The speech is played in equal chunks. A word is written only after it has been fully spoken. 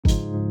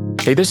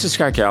Hey, this is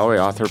Scott Galloway,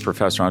 author,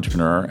 professor,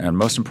 entrepreneur, and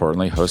most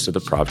importantly, host of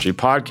the Prop G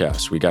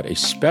podcast. We got a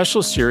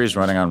special series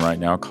running on right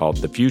now called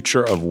The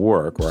Future of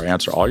Work, where I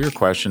answer all your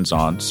questions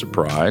on,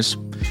 surprise,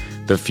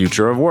 the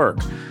future of work.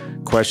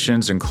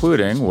 Questions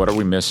including, what are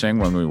we missing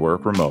when we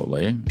work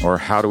remotely? Or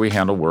how do we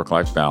handle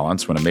work-life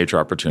balance when a major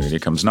opportunity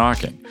comes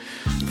knocking?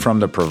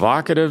 From the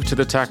provocative to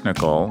the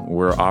technical,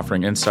 we're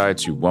offering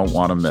insights you won't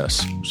want to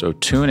miss. So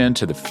tune in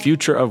to The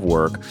Future of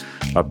Work,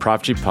 a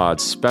Prop G Pod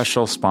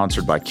special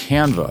sponsored by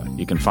Canva.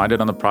 You can find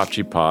it on the Prop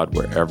G Pod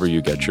wherever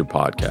you get your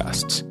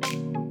podcasts.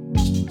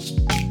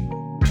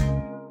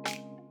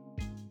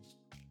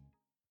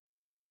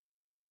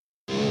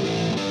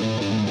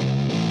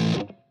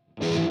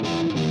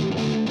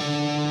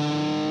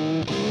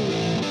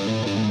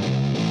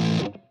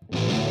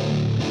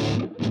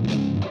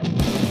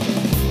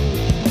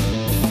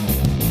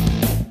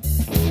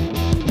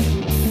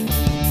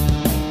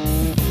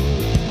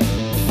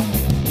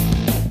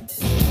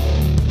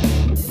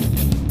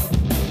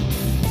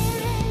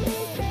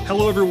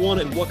 Hello, everyone,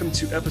 and welcome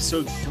to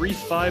episode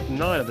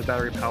 359 of the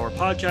Battery Power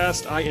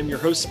Podcast. I am your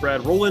host,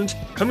 Brad Rowland,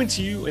 coming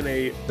to you in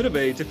a bit of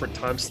a different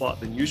time slot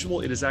than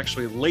usual. It is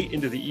actually late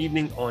into the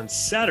evening on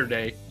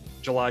Saturday,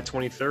 July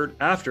 23rd,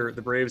 after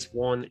the Braves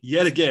won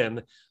yet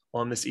again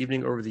on this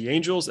evening over the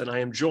Angels, and I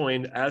am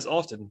joined, as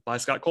often, by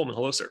Scott Coleman.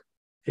 Hello, sir.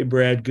 Hey,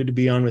 Brad. Good to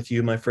be on with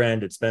you, my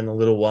friend. It's been a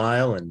little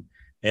while,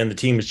 and the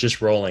team is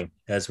just rolling,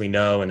 as we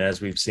know, and as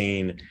we've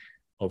seen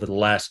over the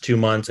last 2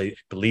 months. I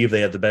believe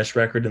they have the best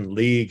record in the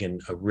league and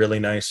a really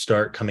nice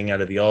start coming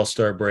out of the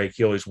All-Star break.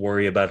 You always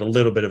worry about a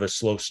little bit of a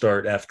slow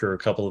start after a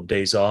couple of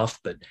days off,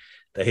 but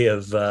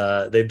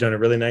they've done a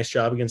really nice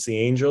job against the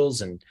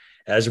Angels. And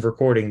as of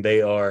recording,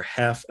 they are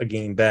half a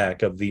game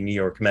back of the New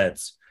York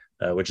Mets,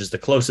 which is the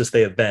closest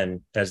they have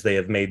been as they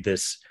have made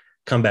this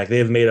comeback. They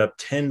have made up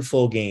 10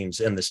 full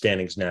games in the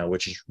standings now,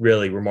 which is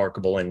really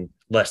remarkable in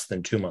less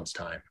than 2 months'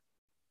 time.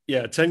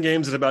 Yeah, 10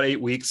 games in about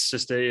 8 weeks,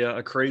 just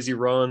a crazy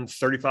run,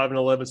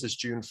 35-11 since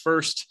June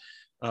 1st.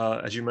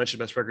 As you mentioned,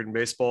 best record in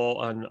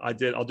baseball. And I'll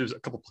do a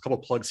couple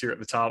plugs here at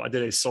the top. I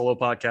did a solo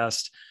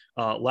podcast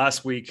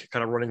last week,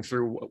 kind of running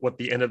through what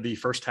the end of the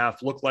first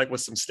half looked like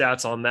with some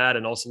stats on that,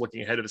 and also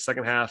looking ahead to the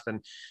second half.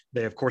 And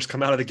they, of course,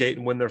 come out of the gate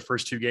and win their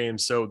first 2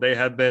 games. So they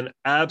have been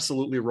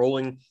absolutely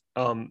rolling.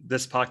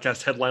 This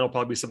podcast headline will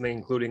probably be something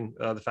including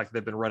the fact that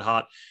they've been red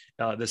hot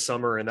this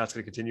summer, and that's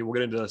going to continue. We'll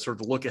get into sort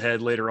of the look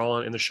ahead later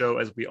on in the show,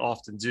 as we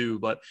often do,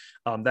 but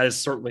that is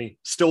certainly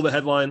still the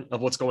headline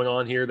of what's going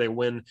on here. They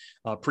win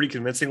pretty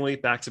convincingly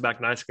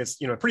back-to-back nights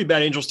against, a pretty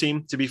bad Angels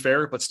team, to be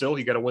fair, but still,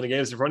 you got to win the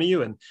games in front of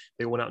you, and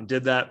they went out and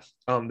did that.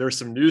 There's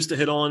some news to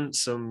hit on,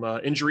 some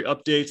injury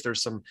updates.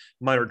 There's some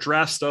minor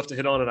draft stuff to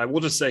hit on, and I will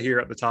just say here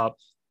at the top,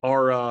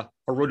 our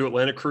Road to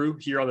Atlanta crew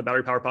here on the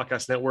Battery Power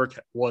Podcast Network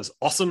was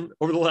awesome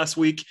over the last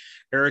week.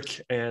 Eric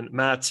and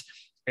Matt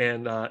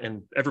and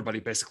everybody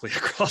basically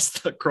across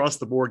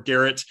the board.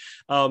 Garrett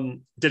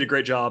did a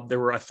great job. There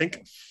were, I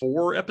think,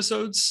 4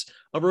 episodes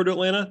of Road to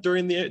Atlanta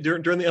during the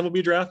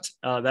MLB draft.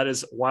 That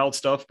is wild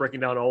stuff,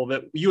 breaking down all of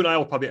it. You and I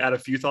will probably add a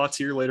few thoughts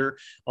here later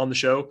on the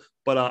show,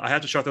 but I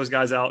have to shout those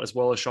guys out, as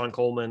well as Sean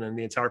Coleman and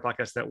the entire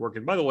podcast network.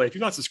 And by the way, if you're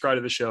not subscribed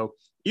to the show,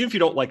 even if you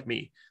don't like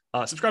me,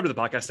 subscribe to the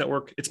podcast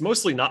network. It's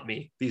mostly not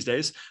me these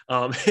days.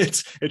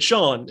 It's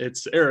Sean,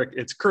 it's Eric,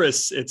 it's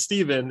Chris, it's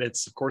Steven,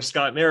 it's of course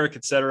Scott and Eric,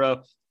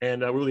 etc.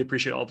 And we really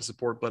appreciate all the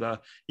support.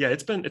 But yeah,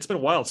 it's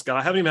been wild, Scott.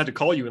 I haven't even had to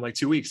call you in like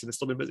 2 weeks, and it's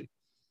still been busy.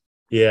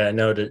 Yeah,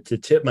 no, to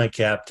tip my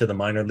cap to the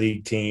minor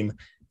league team,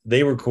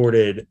 they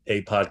recorded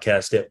a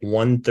podcast at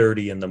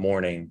 1:30 in the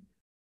morning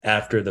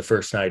after the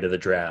first night of the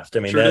draft.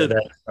 I mean, sure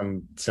that's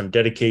some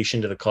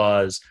dedication to the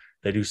cause.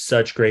 They do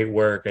such great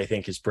work. I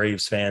think as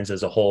Braves fans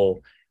as a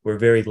whole, we're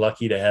very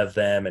lucky to have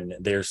them, and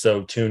they're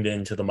so tuned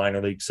into the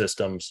minor league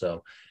system.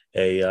 So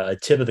a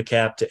tip of the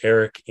cap to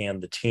Eric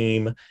and the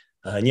team.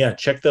 And yeah,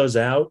 check those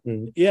out.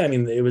 And yeah, I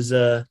mean, it was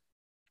I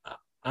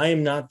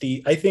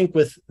think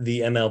with the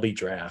MLB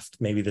draft,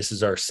 maybe this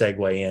is our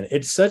segue in.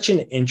 It's such an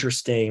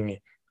interesting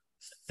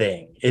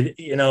thing. It,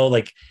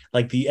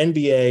 like the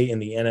NBA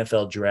and the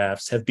NFL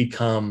drafts have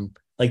become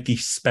like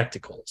these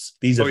spectacles,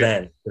 these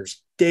events. Yeah.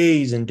 There's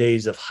days and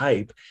days of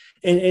hype.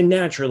 And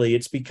naturally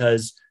it's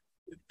because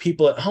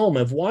people at home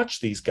have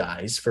watched these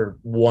guys for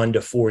 1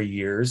 to 4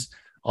 years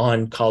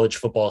on college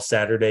football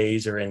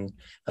Saturdays or in,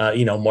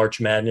 March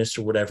Madness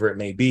or whatever it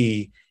may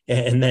be.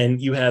 And then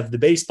you have the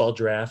baseball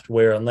draft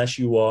where unless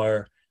you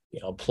are,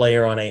 a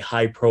player on a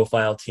high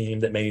profile team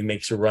that maybe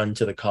makes a run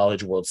to the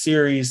College World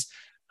Series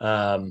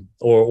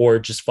or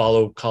just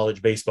follow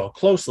college baseball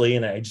closely.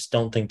 And I just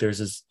don't think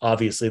there's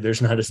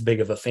not as big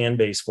of a fan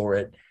base for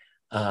it.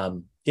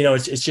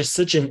 It's just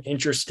such an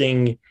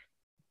interesting,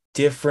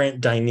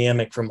 different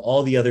dynamic from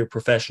all the other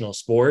professional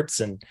sports.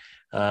 And,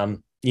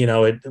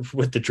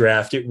 with the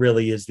draft, it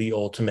really is the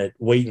ultimate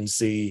wait and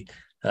see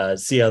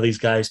how these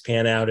guys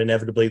pan out.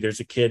 Inevitably,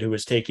 there's a kid who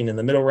was taken in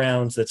the middle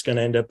rounds that's going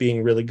to end up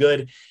being really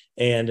good.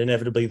 And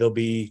inevitably there'll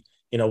be,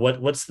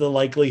 what's the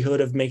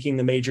likelihood of making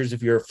the majors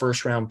if you're a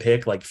first round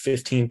pick, like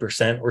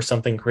 15% or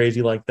something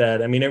crazy like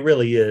that? I mean, it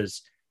really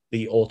is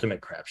the ultimate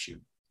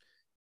crapshoot.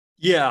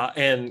 Yeah,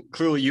 and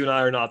clearly you and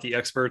I are not the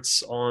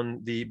experts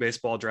on the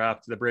baseball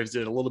draft. The Braves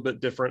did a little bit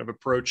different of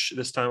approach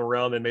this time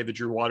around. They made the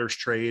Drew Waters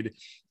trade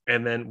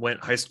and then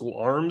went high school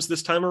arms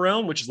this time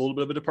around, which is a little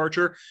bit of a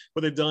departure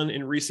what they've done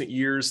in recent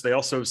years. They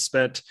also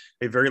spent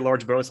a very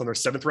large bonus on their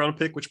 7th round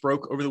pick, which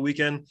broke over the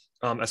weekend.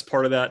 As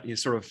part of that,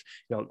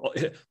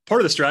 part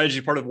of the strategy,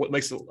 part of what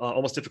makes it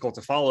almost difficult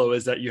to follow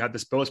is that you have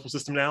this bonus pool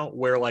system now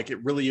where like it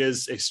really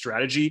is a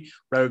strategy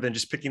rather than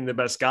just picking the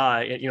best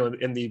guy. And,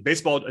 in the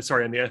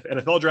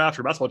NFL draft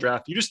or basketball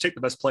draft, you just take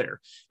the best player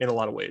in a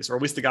lot of ways, or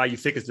at least the guy you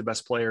think is the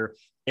best player.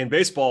 In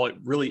baseball, it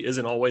really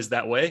isn't always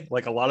that way.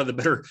 Like a lot of the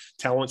better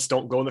talents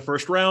don't go in the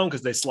first round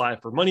because they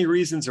slide for money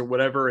reasons or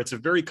whatever. It's a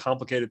very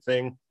complicated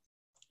thing.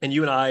 And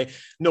you and I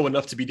know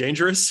enough to be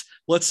dangerous,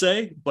 let's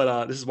say,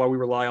 but this is why we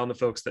rely on the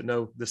folks that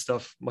know this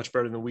stuff much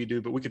better than we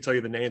do, but we can tell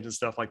you the names and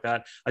stuff like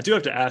that. I do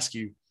have to ask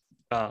you,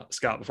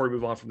 Scott, before we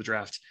move on from the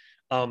draft,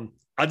 I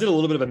did a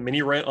little bit of a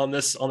mini rant on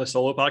this on the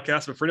solo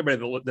podcast, but for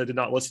anybody that did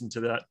not listen to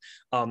that,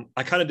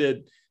 I kind of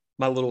did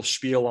my little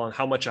spiel on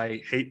how much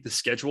I hate the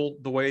schedule,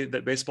 the way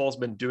that baseball has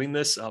been doing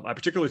this. I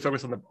particularly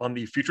focused on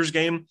the Futures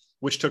game,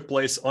 which took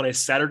place on a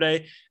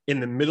Saturday in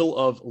the middle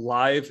of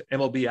live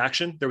MLB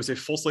action. There was a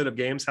full slate of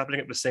games happening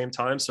at the same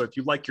time. So if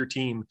you like your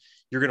team,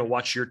 you're going to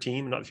watch your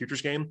team, not the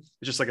Futures game.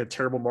 It's just like a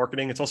terrible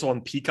marketing. It's also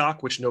on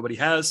Peacock, which nobody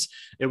has.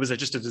 It was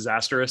just a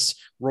disastrous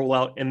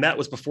rollout. And that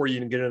was before you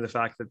even get into the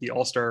fact that the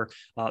All-Star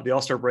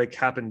break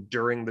happened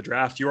during the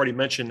draft. You already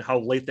mentioned how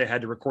late they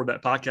had to record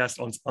that podcast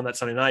on that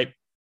Sunday night,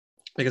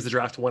 because the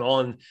draft went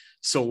on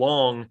so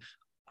long.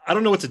 I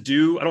don't know what to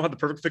do. I don't have the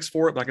perfect fix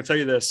for it, but I can tell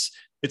you this.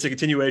 It's a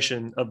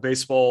continuation of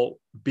baseball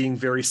being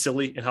very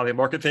silly in how they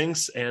market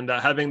things, and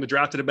having the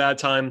draft at a bad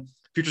time,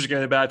 futures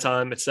getting at a bad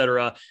time,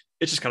 etc.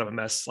 It's just kind of a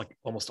mess, like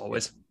almost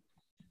always.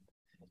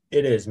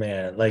 It is,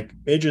 man. Like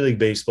Major League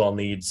Baseball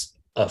needs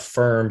a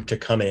firm to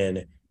come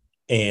in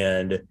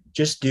and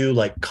just do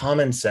like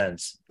common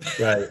sense,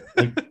 right?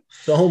 Like,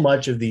 so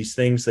much of these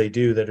things they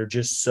do that are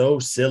just so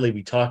silly.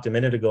 We talked a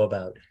minute ago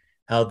about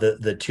how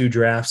the two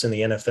drafts in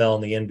the NFL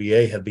and the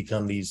NBA have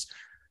become these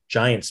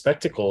giant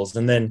spectacles.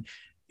 And then,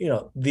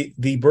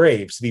 the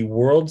Braves, the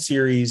World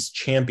Series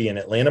champion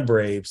Atlanta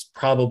Braves,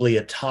 probably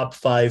a top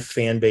 5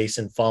 fan base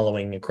and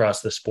following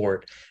across the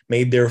sport,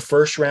 made their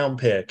first round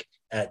pick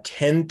at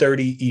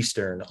 10:30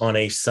 Eastern on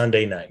a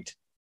Sunday night.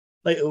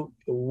 Like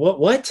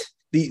what?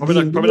 The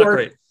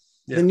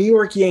New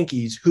York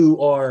Yankees, who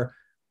are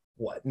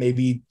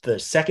maybe the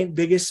second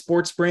biggest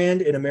sports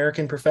brand in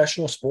American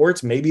professional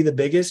sports, maybe the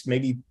biggest,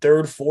 maybe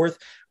third, fourth,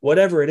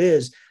 whatever it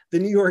is. The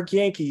New York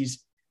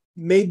Yankees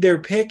made their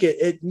pick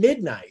at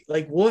midnight.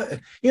 Like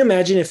what? You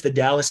imagine if the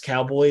Dallas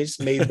Cowboys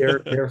made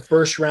their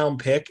first round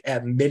pick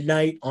at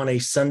midnight on a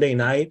Sunday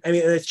night. I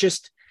mean,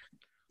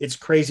 it's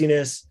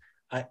craziness.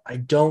 I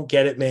don't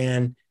get it,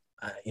 man.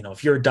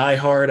 If you're a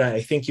diehard,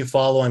 I think you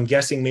follow, I'm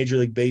guessing Major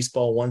League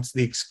Baseball wants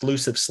the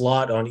exclusive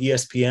slot on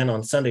ESPN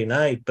on Sunday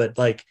night, but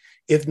like,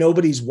 if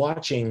nobody's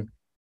watching,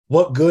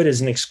 what good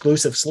is an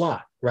exclusive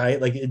slot,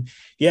 right? Like,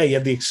 you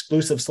have the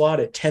exclusive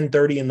slot at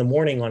 10:30 in the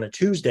morning on a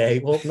Tuesday.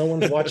 Well, no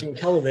one's watching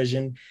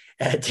television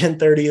at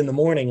 10:30 in the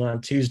morning on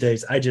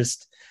Tuesdays. I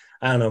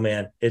don't know,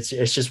 man. It's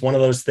just one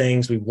of those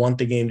things. We want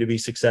the game to be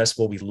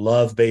successful. We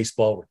love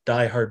baseball. We're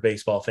diehard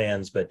baseball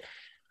fans, but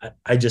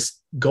I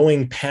just,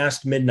 going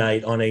past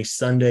midnight on a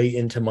Sunday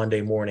into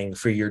Monday morning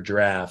for your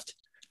draft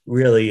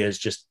really is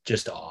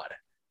just odd.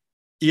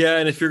 Yeah,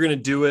 and if you're going to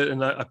do it,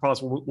 and I promise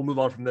we'll move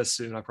on from this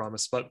soon, I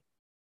promise. But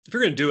if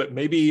you're going to do it,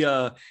 maybe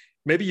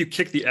you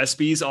kick the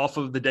ESPYs off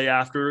of the day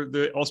after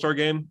the All-Star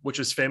game, which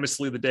is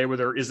famously the day where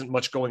there isn't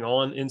much going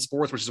on in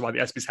sports, which is why the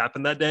ESPYs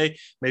happen that day.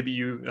 Maybe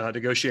you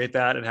negotiate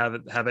that and have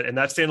it in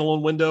that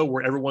standalone window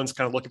where everyone's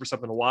kind of looking for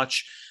something to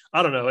watch.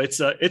 I don't know. It's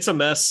a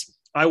mess.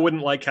 I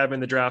wouldn't like having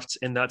the draft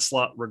in that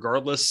slot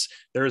regardless.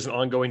 There is an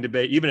ongoing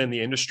debate, even in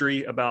the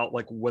industry, about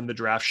like when the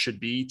draft should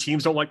be.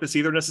 Teams don't like this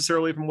either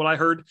necessarily, from what I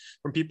heard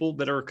from people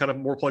that are kind of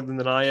more plugged in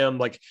than I am.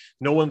 Like,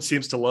 no one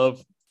seems to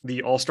love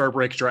the All-Star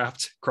break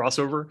draft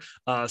crossover.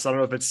 So I don't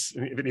know if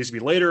it needs to be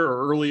later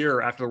or earlier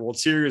or after the World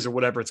Series or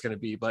whatever it's going to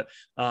be. But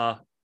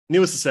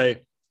needless to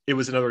say, it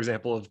was another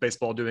example of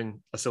baseball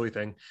doing a silly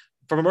thing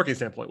from a marketing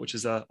standpoint, which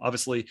is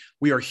obviously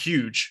we are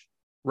huge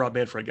Rob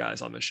Manfred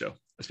guys on this show,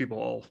 as people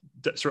all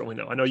certainly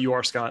know. I know you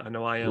are, Scott. I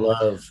know I am.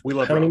 We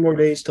love How Rob. many more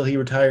days till he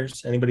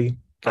retires? Anybody?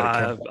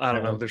 I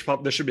don't know.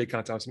 There should be a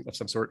countdown of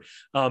some sort.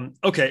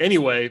 Okay.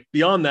 Anyway,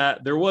 beyond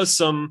that, there was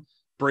some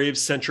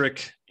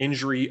Braves-centric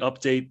injury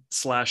update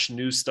 /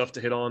 news stuff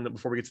to hit on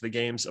before we get to the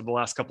games of the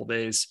last couple of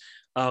days.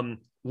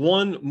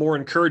 One more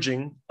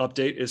encouraging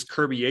update is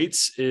Kirby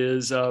Yates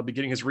is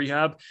beginning his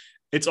rehab.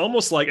 It's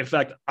almost like, in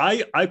fact,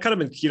 I've kind of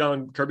been keen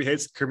on Kirby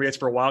Yates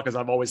for a while because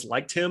I've always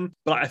liked him,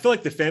 but I feel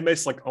like the fan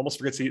base like almost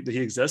forgets that he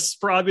exists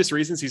for obvious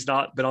reasons. He's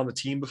not been on the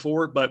team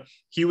before, but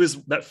he was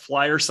that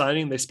flyer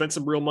signing. They spent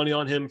some real money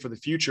on him for the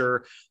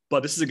future,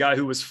 but this is a guy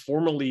who was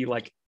formerly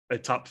like a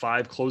top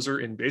 5 closer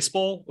in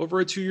baseball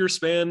over a 2-year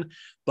span,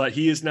 but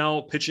he is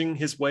now pitching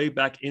his way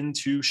back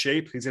into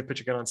shape. He's going to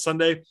pitch again on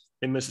Sunday.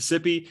 in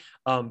Mississippi.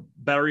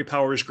 Battery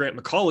Power's Grant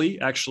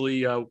McCauley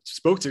actually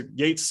spoke to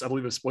Yates, I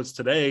believe it was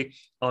today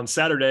on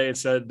Saturday, and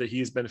said that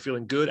he's been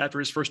feeling good after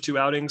his first 2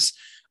 outings.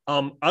 I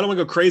don't want to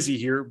go crazy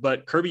here,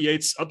 but Kirby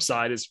Yates'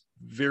 upside is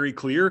very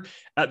clear.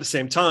 At the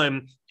same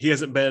time, he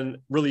hasn't been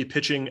really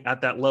pitching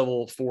at that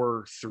level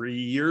for 3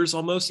 years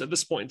almost at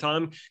this point in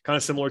time, kind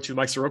of similar to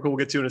Mike Soroka we'll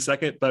get to in a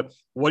second. But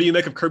what do you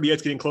make of Kirby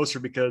Yates getting closer?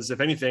 Because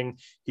if anything,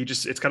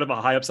 it's kind of a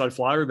high upside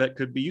flyer that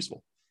could be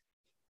useful.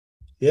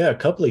 Yeah, a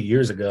couple of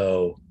years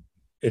ago,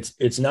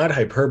 it's not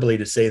hyperbole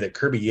to say that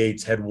Kirby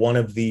Yates had one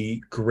of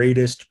the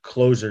greatest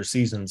closer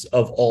seasons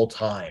of all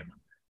time.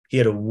 He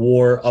had a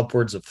WAR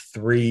upwards of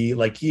 3.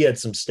 Like, he had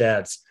some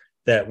stats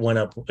that went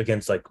up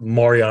against like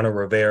Mariano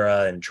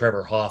Rivera and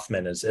Trevor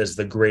Hoffman as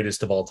the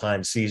greatest of all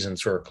time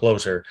seasons for a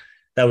closer.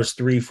 That was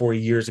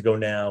 3-4 years ago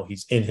now.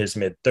 He's in his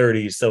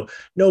mid-30s. So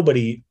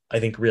nobody, I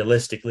think,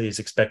 realistically is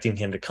expecting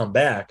him to come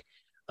back.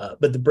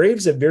 But the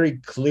Braves have very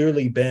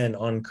clearly been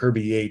on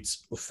Kirby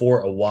Yates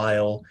for a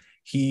while.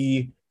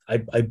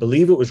 I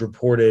believe it was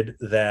reported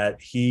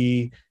that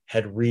he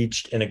had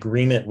reached an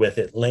agreement with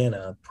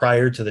Atlanta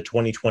prior to the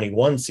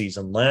 2021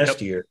 season last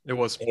year. It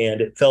was.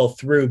 And it fell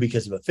through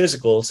because of a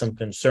physical, some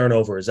concern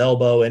over his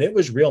elbow. And it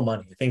was real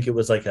money. I think it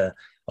was like a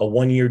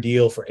 1-year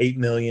deal for $8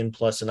 million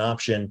plus an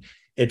option.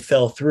 It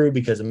fell through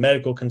because of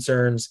medical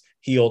concerns.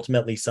 He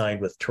ultimately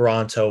signed with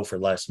Toronto for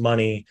less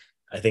money.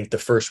 I think the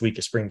first week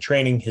of spring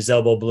training, his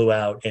elbow blew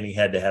out and he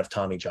had to have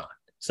Tommy John.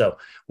 So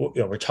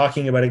we're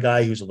talking about a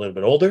guy who's a little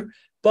bit older,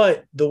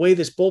 but the way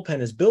this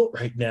bullpen is built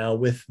right now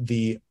with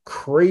the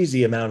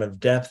crazy amount of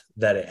depth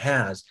that it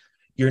has,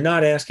 you're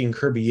not asking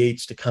Kirby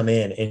Yates to come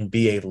in and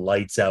be a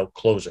lights out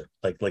closer.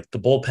 Like the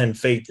bullpen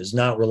fate does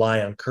not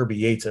rely on Kirby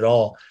Yates at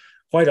all.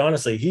 Quite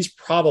honestly, he's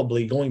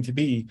probably going to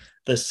be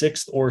the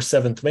 6th or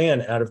 7th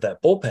man out of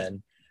that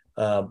bullpen.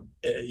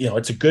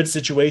 It's a good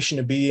situation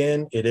to be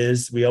in. It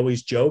is. We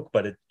always joke,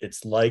 but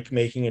it's like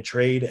making a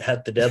trade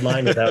at the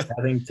deadline without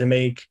having to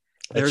make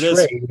a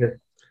trade.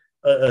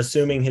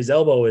 Assuming his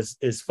elbow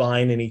is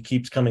fine and he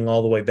keeps coming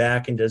all the way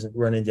back and doesn't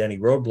run into any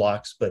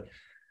roadblocks. But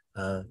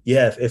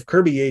if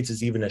Kirby Yates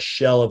is even a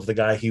shell of the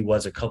guy he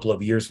was a couple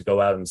of years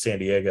ago out in San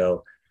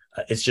Diego,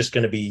 it's just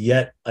going to be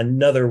yet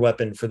another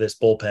weapon for this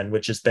bullpen,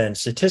 which has been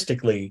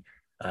statistically,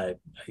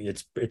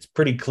 it's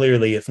pretty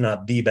clearly, if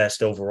not the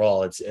best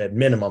overall. It's at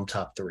minimum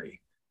top 3.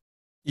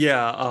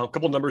 Yeah, a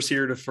couple numbers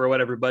here to throw at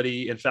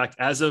everybody. In fact,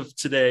 as of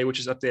today, which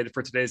is updated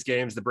for today's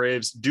games, the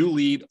Braves do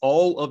lead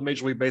all of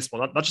Major League Baseball,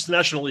 not just the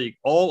National League,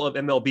 all of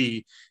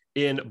MLB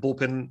in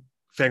bullpen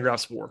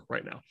Fangraphs WAR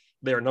right now.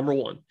 They are number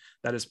 1.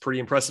 That is pretty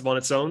impressive on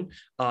its own.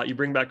 You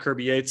bring back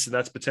Kirby Yates, and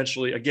that's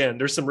potentially, again,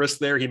 there's some risk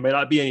there. He may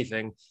not be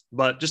anything,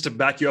 but just to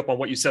back you up on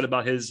what you said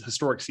about his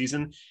historic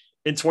season,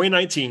 in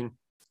 2019,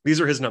 these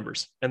are his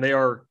numbers, and they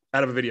are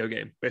out of a video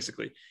game,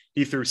 basically.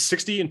 He threw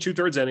 60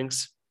 2/3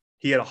 innings.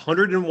 He had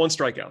 101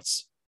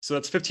 strikeouts. So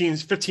that's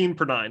 15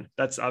 per 9.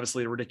 That's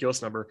obviously a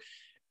ridiculous number.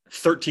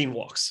 13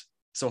 walks.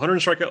 So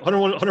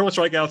 101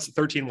 strikeouts,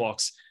 13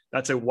 walks.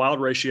 That's a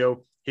wild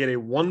ratio. He had a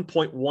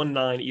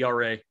 1.19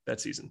 ERA that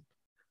season.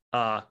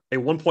 A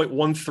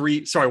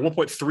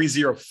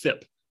 1.30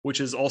 FIP,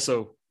 which is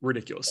also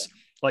ridiculous.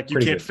 Like, you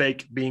can't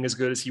fake being as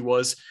good as he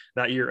was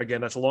that year.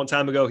 Again, that's a long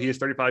time ago. He is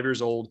 35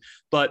 years old.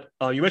 But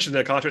you mentioned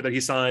the contract that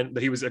he signed,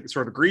 that he was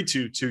sort of agreed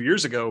to 2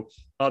 years ago.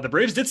 The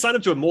Braves did sign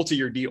him to a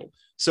multi-year deal.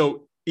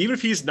 So even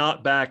if he's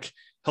not back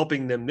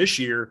helping them this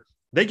year,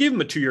 they gave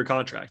him a 2-year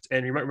contract.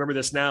 And you might remember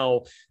this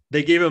now.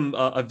 They gave him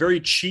a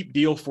very cheap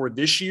deal for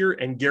this year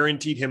and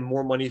guaranteed him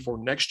more money for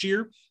next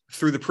year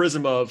through the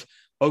prism of,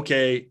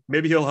 okay,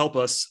 maybe he'll help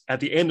us at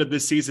the end of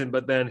this season,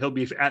 but then he'll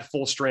be at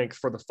full strength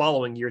for the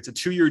following year. It's a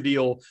 2-year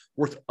deal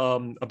worth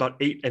about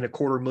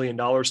 $8.25 million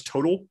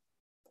total.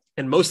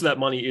 And most of that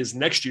money is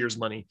next year's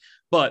money,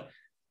 but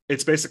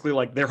it's basically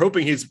like they're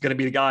hoping he's going to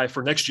be the guy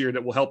for next year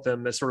that will help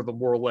them as sort of a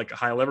more like a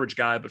high leverage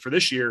guy. But for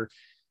this year,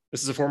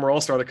 this is a former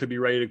all-star that could be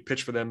ready to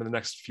pitch for them in the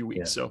next few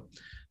weeks. Yeah. So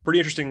pretty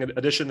interesting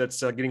addition that's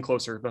getting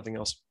closer, if nothing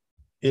else.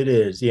 It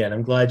is. Yeah. And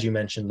I'm glad you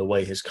mentioned the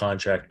way his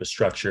contract was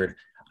structured.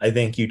 I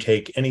think you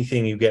take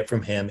anything you get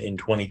from him in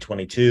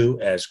 2022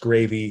 as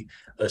gravy,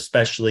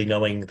 especially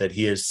knowing that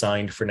he is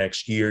signed for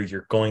next year.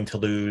 You're going to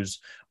lose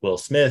Will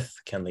Smith.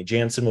 Kenley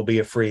Jansen will be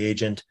a free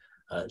agent.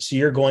 So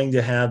you're going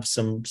to have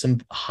some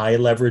high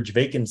leverage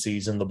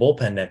vacancies in the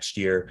bullpen next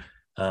year.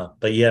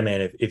 But yeah,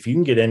 man, if you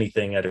can get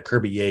anything out of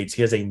Kirby Yates,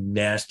 he has a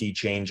nasty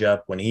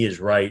changeup. When he is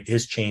right,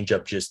 his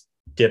changeup just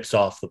dips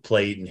off the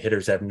plate and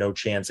hitters have no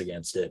chance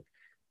against it.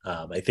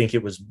 I think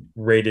it was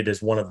rated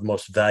as one of the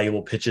most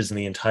valuable pitches in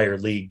the entire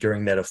league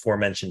during that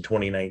aforementioned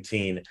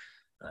 2019.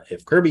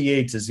 If Kirby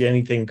Yates is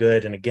anything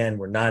good, and again,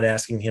 we're not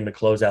asking him to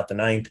close out the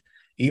 9th,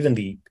 even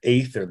the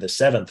 8th or the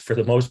 7th for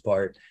the most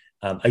part.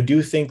 I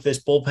do think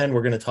this bullpen,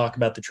 we're going to talk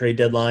about the trade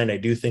deadline. I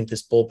do think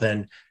this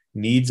bullpen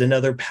needs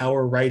another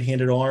power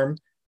right-handed arm.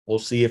 We'll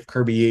see if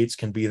Kirby Yates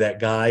can be that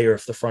guy or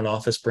if the front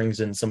office brings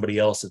in somebody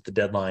else at the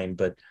deadline.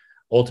 But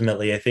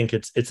ultimately, I think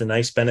it's a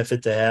nice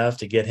benefit to have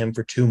to get him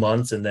for 2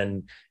 months, and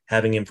then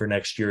having him for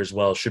next year as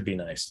well should be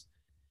nice.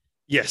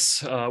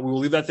 Yes, we will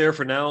leave that there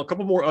for now. A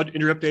couple more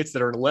injury updates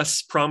that are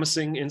less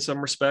promising in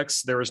some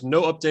respects. There is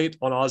no update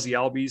on Ozzy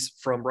Albies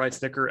from Brian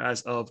Snitker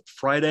as of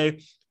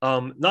Friday.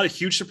 Not a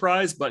huge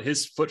surprise, but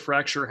his foot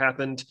fracture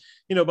happened,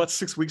 about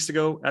 6 weeks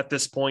ago at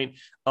this point.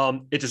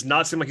 It does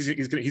not seem like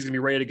he's going to be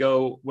ready to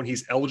go when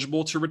he's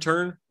eligible to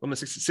return from the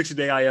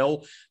 60-day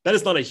IL. That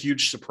is not a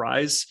huge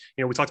surprise.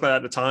 We talked about it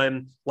at the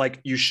time. Like,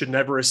 you should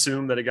never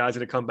assume that a guy's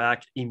going to come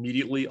back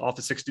immediately off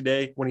the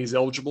 60-day when he's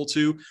eligible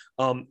to.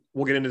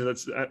 We'll get into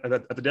this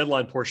at the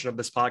deadline portion of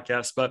this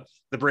podcast, but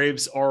the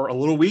Braves are a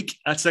little weak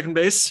at second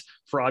base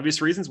for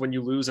obvious reasons. When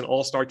you lose an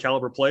all-star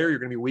caliber player, you're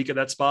going to be weak at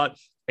that spot.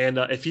 And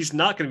if he's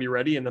not going to be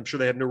ready, and I'm sure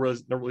they have no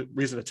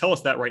reason to tell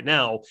us that right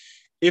now,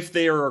 if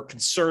they are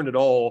concerned at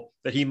all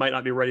that he might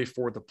not be ready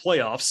for the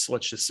playoffs,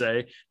 let's just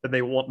say, then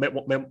they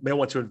may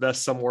want to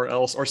invest somewhere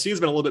else. RC has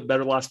been a little bit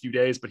better the last few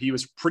days, but he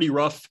was pretty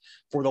rough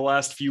for the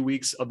last few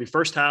weeks of the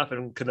first half,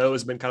 and Cano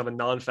has been kind of a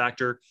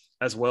non-factor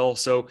as well.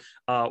 So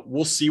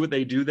we'll see what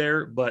they do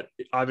there, but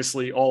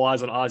obviously all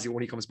eyes on Ozzy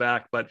when he comes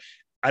back, but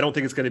I don't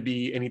think it's going to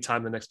be anytime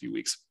in the next few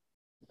weeks.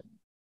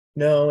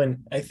 No,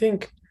 and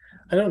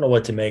I don't know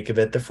what to make of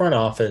it. The front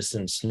office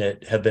and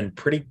SNIT have been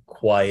pretty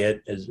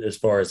quiet as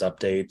far as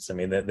updates. I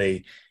mean, that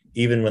they,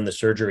 even when the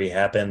surgery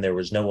happened, there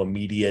was no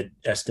immediate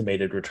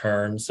estimated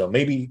return. So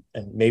maybe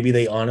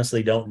they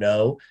honestly don't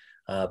know.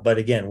 But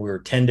again, we're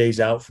 10 days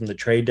out from the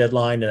trade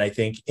deadline. And I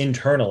think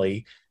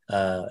internally,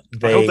 I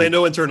hope they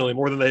know internally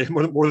more than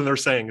they're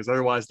saying, because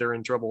otherwise they're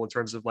in trouble in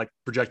terms of like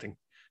projecting,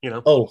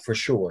 Oh, for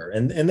sure.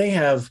 And they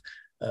have,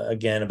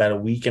 again, about a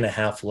week and a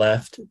half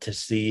left to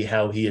see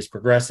how he is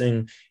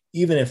progressing.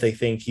 Even if they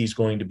think he's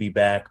going to be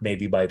back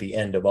maybe by the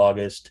end of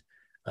August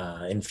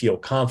and feel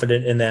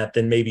confident in that,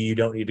 then maybe you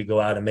don't need to go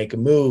out and make a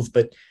move.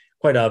 But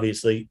quite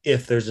obviously,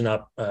 if there's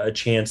a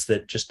chance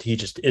that he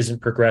just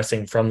isn't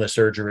progressing from the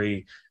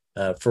surgery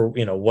for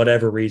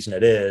whatever reason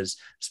it is,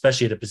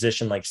 especially at a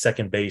position like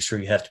second base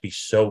where you have to be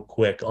so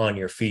quick on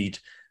your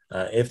feet,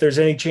 if there's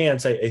any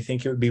chance, I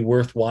think it would be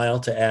worthwhile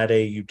to add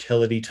a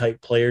utility type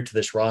player to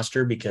this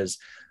roster, because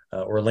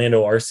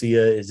Orlando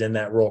Arcia is in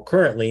that role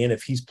currently. And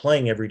if he's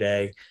playing every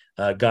day,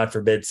 God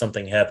forbid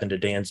something happened to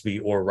Dansby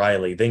or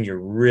Riley, then you're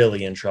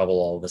really in trouble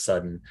all of a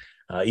sudden,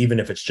 even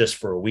if it's just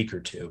for a week or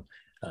two.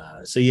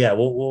 So yeah,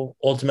 we'll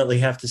ultimately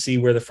have to see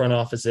where the front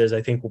office is.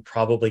 I think we'll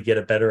probably get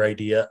a better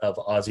idea of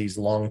Ozzy's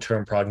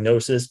long-term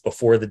prognosis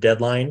before the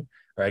deadline,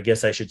 or I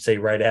guess I should say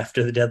right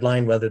after the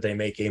deadline, whether they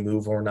make a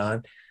move or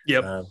not.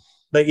 Yep.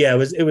 But yeah, I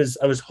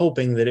was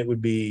hoping that it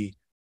would be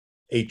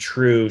a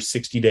true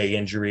 60-day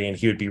injury and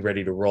he would be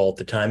ready to roll at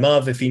the time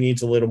of. If he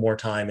needs a little more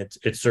time,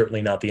 it's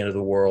certainly not the end of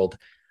the world.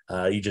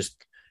 You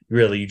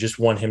just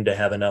want him to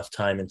have enough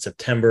time in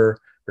September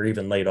or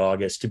even late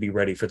August to be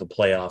ready for the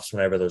playoffs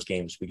whenever those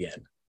games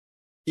begin.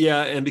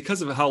 Yeah, and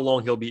because of how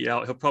long he'll be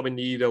out, he'll probably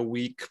need a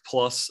week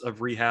plus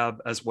of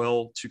rehab as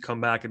well to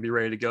come back and be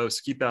ready to go. So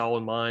keep that all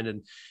in mind.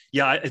 And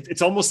yeah,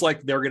 it's almost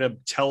like they're going to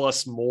tell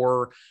us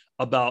more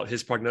about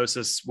his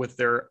prognosis with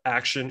their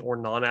action or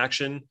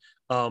non-action,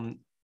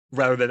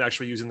 rather than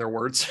actually using their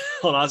words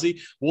on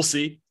Ozzy. We'll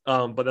see.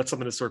 But that's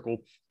something to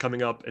circle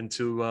coming up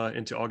into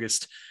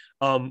August.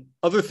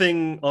 Other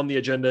thing on the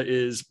agenda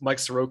is Mike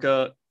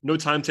Soroka. No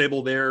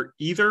timetable there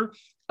either.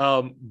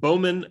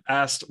 Bowman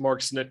asked Brian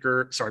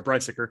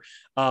Snitker,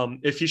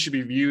 if he should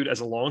be viewed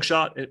as a long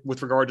shot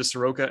with regard to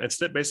Soroka, and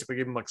Snit basically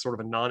gave him like sort of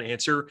a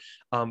non-answer.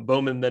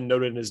 Bowman then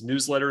noted in his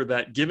newsletter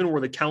that given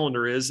where the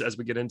calendar is as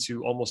we get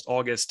into almost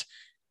August,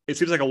 it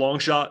seems like a long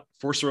shot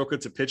for Soroka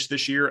to pitch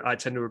this year. I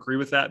tend to agree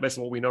with that based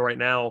on what we know right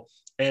now.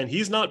 And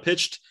he's not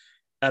pitched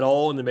at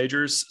all in the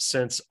majors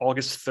since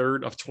August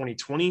 3rd of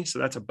 2020. So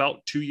that's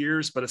about 2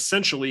 years, but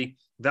essentially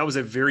that was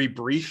a very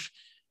brief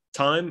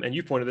time. And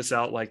you pointed this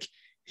out, like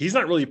he's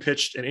not really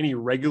pitched in any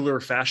regular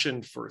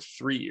fashion for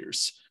 3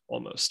 years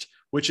almost,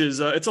 which is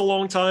it's a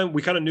long time.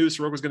 We kind of knew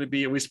Soroka was going to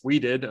be, at least we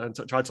did, and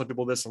try to tell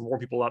people this and warn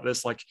people about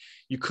this. Like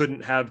you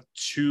couldn't have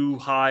too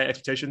high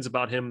expectations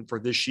about him for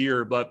this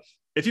year, but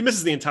if he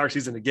misses the entire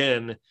season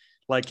again,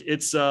 like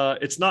it's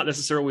not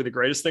necessarily the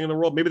greatest thing in the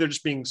world. Maybe they're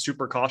just being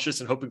super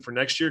cautious and hoping for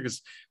next year,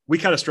 because we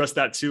kind of stressed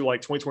that too.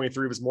 Like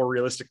 2023 was more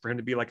realistic for him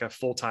to be like a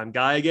full-time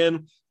guy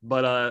again.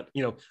 But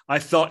I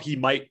thought he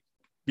might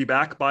be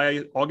back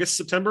by August,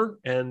 September,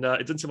 and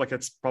it didn't seem like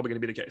that's probably going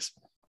to be the case.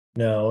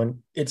 No, and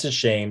it's a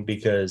shame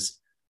because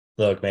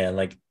look, man,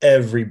 like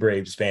every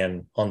Braves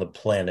fan on the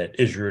planet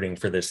is rooting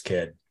for this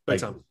kid.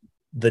 Like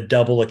the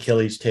double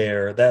Achilles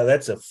tear,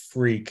 that's a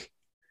freak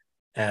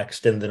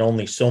accident that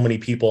only so many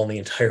people on the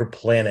entire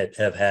planet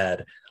have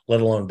had,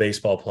 let alone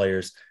baseball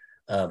players.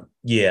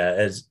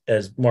 As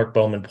Mark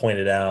Bowman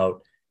pointed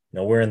out,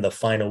 we're in the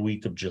final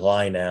week of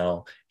July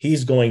now.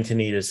 He's going to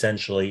need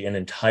essentially an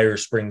entire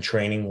spring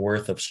training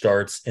worth of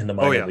starts in the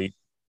minor league.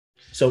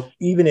 So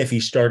even if he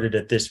started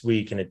it this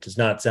week, and it does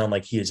not sound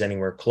like he is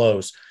anywhere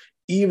close,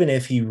 even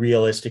if he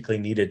realistically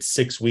needed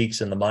 6 weeks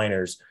in the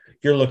minors,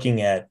 you're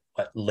looking at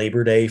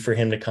Labor Day for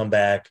him to come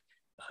back.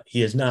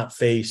 He has not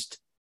faced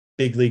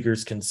big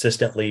leaguers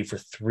consistently for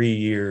 3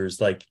 years.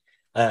 Like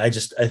I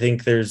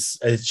think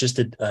it's just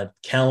a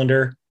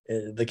calendar.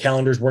 the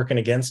calendar's working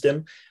against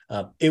him.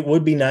 It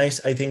would be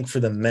nice, I think, for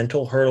the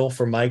mental hurdle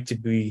for Mike to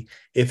be,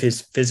 if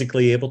he's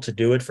physically able to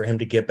do it, for him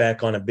to get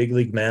back on a big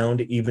league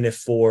mound, even if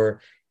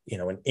for,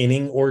 an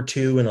inning or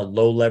two in a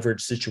low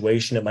leverage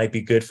situation. It might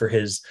be good for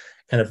his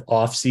kind of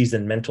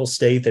off-season mental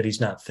state that he's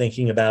not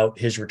thinking about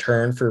his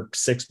return for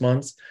 6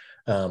 months.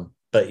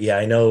 But yeah,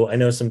 I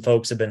know some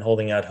folks have been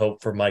holding out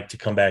hope for Mike to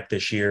come back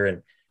this year,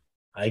 and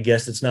I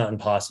guess it's not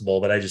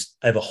impossible, but I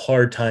have a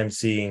hard time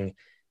seeing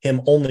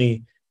him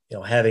only,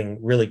 having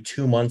really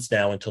 2 months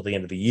now until the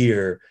end of the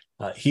year.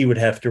 He would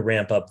have to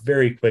ramp up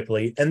very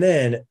quickly and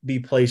then be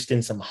placed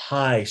in some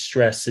high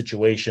stress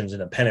situations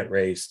in a pennant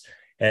race,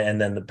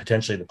 and then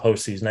potentially the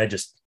postseason.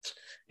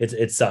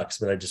 It sucks,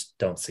 but I just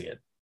don't see it.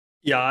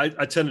 Yeah,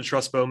 I tend to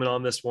trust Bowman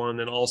on this one.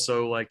 And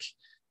also, like,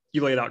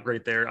 you laid out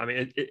great there. I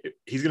mean,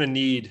 he's going to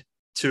need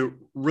to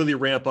really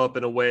ramp up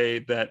in a way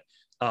that,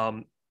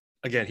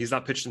 again, he's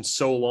not pitched in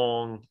so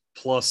long.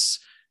 Plus,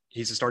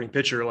 he's a starting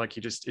pitcher. Like,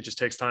 it just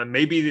takes time.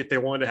 Maybe if they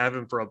wanted to have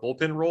him for a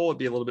bullpen role, it'd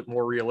be a little bit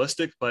more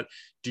realistic. But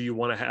do you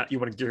want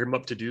to gear him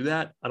up to do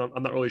that? I'm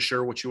not really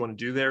sure what you want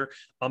to do there.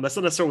 That's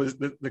not necessarily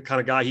the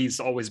kind of guy he's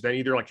always been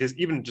either. Like,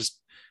 even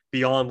just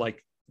beyond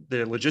like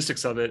the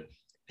logistics of it,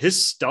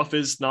 his stuff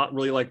is not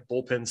really like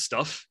bullpen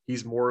stuff.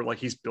 He's more like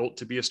he's built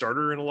to be a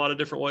starter in a lot of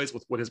different ways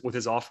with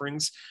his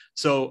offerings.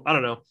 So I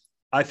don't know.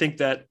 I think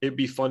that it'd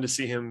be fun to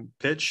see him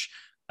pitch.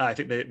 I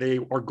think they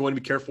are going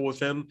to be careful with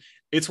him.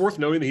 It's worth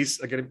noting that he's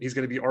going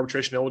to be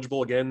arbitration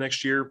eligible again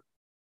next year.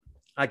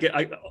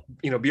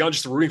 Beyond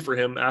just the rooting for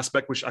him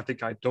aspect, which I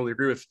think I totally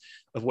agree with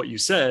of what you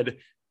said,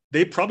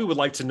 they probably would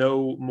like to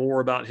know more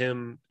about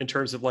him in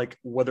terms of like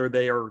whether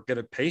they are going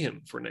to pay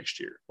him for next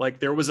year. Like,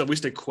 there was at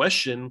least a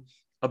question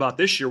about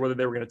this year, whether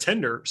they were going to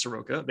tender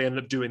Soroka. They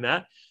ended up doing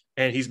that,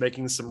 and he's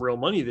making some real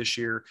money this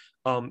year.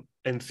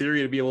 In theory,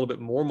 it'd be a little bit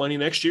more money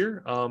next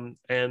year.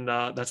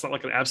 That's not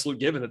like an absolute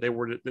given that they're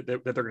going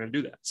to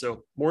do that.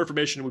 So more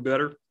information would be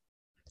better.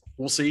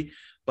 We'll see,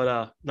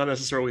 but not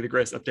necessarily the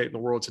greatest update in the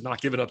world to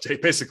not give an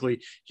update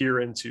basically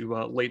here into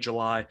late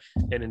July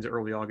and into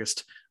early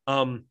August.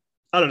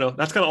 I don't know.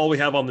 That's kind of all we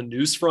have on the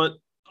news front.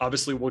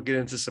 Obviously, we'll get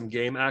into some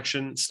game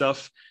action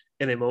stuff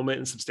in a moment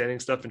and some standing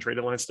stuff and trade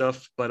deadline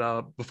stuff.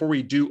 But before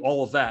we do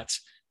all of that,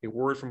 a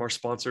word from our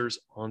sponsors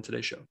on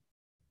today's show.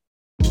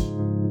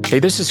 Hey,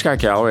 this is Scott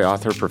Galloway,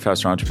 author,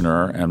 professor,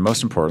 entrepreneur, and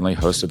most importantly,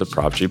 host of the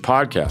Prop G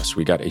podcast.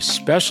 We got a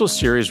special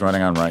series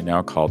running on right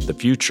now called The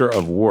Future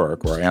of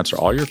Work, where I answer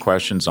all your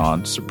questions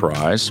on,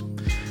 surprise,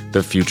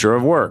 the future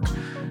of work.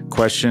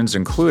 Questions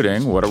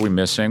including, what are we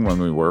missing when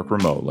we work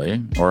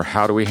remotely? Or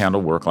how do we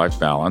handle work-life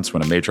balance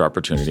when a major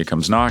opportunity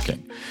comes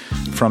knocking?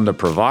 From the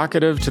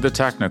provocative to the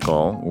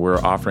technical, we're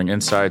offering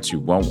insights you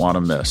won't want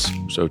to miss.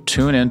 So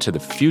tune in to The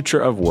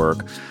Future of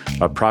Work,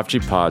 a Prop G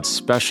Pod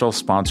special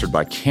sponsored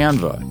by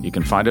Canva. You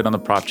can find it on the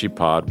Prop G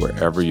Pod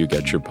wherever you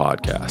get your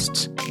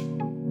podcasts.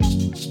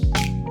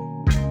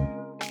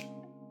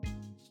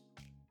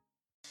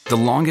 The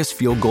longest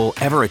field goal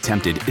ever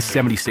attempted is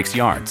 76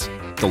 yards.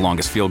 The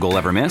longest field goal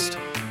ever missed?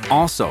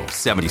 Also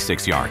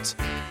 76 yards.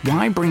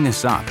 Why bring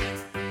this up?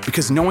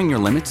 Because knowing your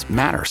limits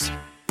matters,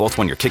 both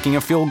when you're kicking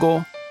a field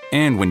goal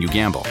and when you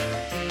gamble.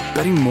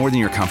 Betting more than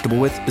you're comfortable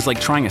with is like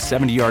trying a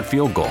 70-yard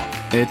field goal.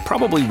 It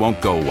probably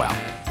won't go well.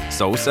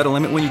 So set a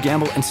limit when you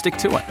gamble and stick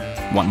to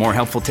it. Want more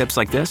helpful tips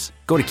like this?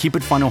 Go to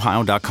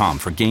keepitfunohio.com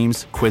for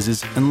games,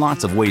 quizzes, and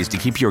lots of ways to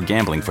keep your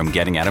gambling from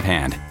getting out of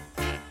hand.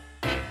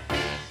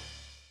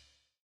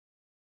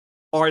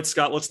 All right,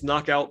 Scott, let's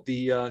knock out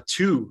the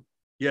two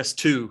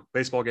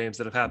baseball games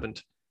that have happened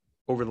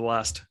over the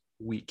last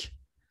week,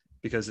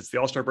 because it's the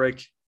All-Star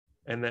break,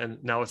 and then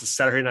now it's a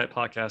Saturday night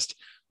podcast,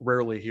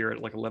 rarely here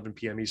at like 11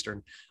 p.m.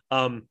 Eastern.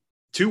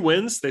 2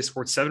 wins. They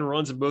scored 7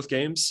 runs in both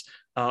games.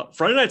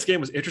 Friday night's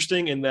game was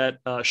interesting in that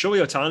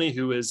Shohei Ohtani,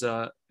 who is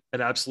an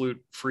absolute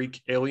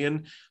freak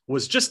alien,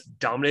 was just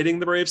dominating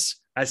the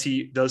Braves, as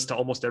he does to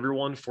almost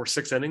everyone, for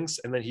 6 innings,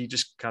 and then he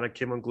just kind of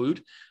came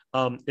unglued.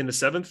 In the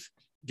 7th,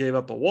 gave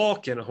up a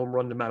walk and a home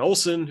run to Matt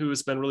Olson, who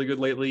has been really good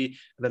lately,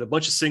 and then a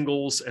bunch of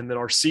singles, and then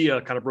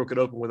Arcia kind of broke it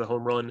open with a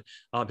home run,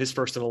 his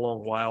first in a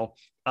long while.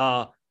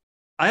 I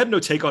have no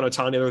take on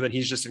Ohtani other than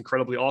he's just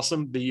incredibly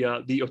awesome. The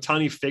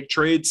Ohtani fake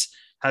trades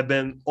have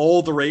been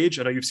all the rage.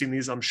 I know you've seen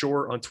these, I'm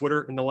sure, on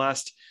Twitter in the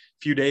last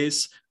few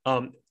days.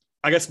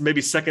 I guess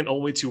maybe second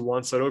only to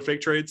Juan Soto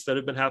fake trades that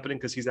have been happening,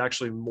 because he's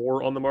actually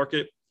more on the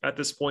market at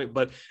this point.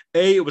 But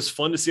A, it was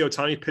fun to see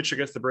Ohtani pitch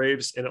against the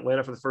Braves in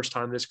Atlanta for the first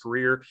time in his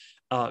career.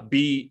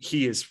 B,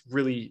 he is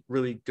really,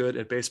 really good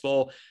at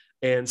baseball.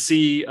 And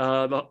C,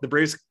 the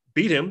Braves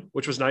beat him,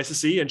 which was nice to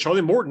see. And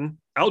Charlie Morton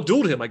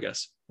outdueled him, I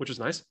guess, which was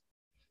nice.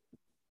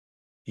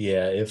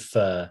 Yeah, if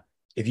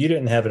you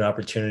didn't have an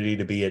opportunity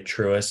to be at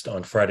Truist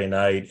on Friday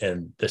night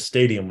and the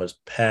stadium was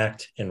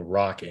packed and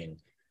rocking,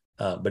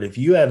 but if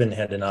you haven't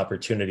had an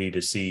opportunity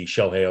to see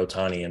Shohei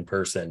Ohtani in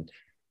person,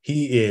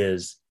 he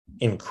is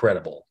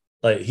incredible.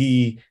 Like,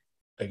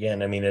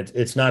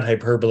 it's not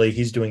hyperbole.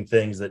 He's doing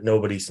things that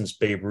nobody since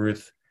Babe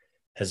Ruth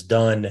has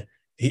done.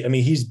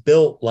 He's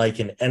built like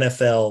an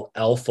NFL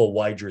alpha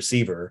wide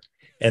receiver,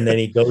 And then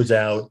he goes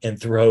out and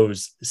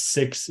throws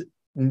 6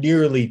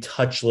 nearly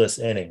touchless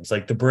innings.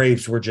 Like the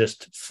Braves were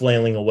just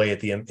flailing away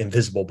at the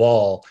invisible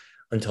ball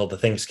until the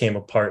things came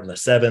apart in the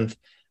 7th.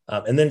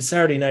 And then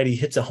Saturday night, he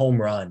hits a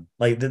home run.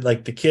 Like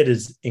the kid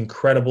is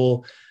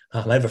incredible.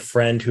 I have a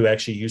friend who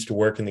actually used to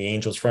work in the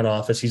Angels front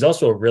office. He's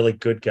also a really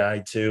good guy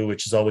too,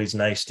 which is always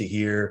nice to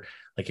hear,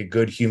 like a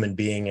good human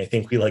being. I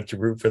think we like to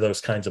root for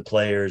those kinds of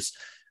players.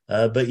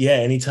 But yeah,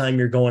 anytime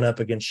you're going up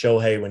against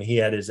Shohei when he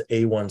had his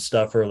A1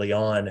 stuff early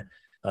on,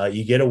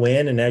 you get a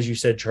win. And as you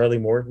said, Charlie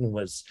Morton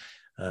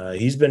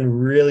he's been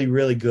really,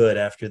 really good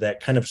after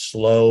that kind of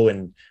slow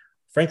and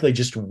frankly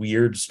just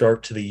weird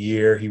start to the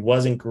year. He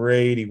wasn't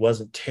great. He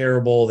wasn't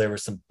terrible. There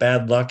was some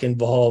bad luck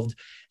involved.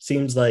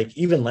 Seems like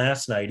even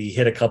last night he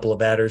hit a couple of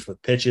batters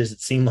with pitches.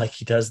 It seemed like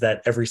he does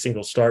that every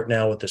single start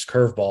now with this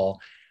curveball.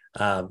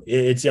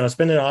 It's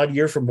been an odd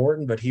year for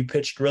Morton, but he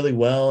pitched really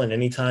well. And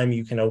anytime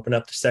you can open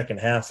up the second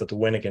half with the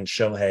win against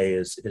Shohei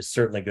is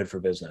certainly good for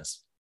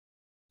business.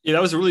 Yeah,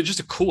 that was really just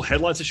a cool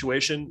headline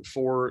situation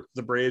for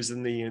the Braves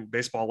in the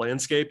baseball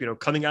landscape.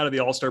 Coming out of the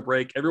All-Star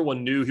break,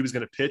 everyone knew he was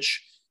going to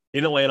pitch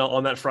in Atlanta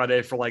on that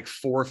Friday for like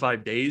 4 or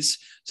 5 days.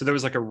 So there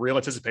was like a real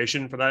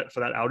anticipation for that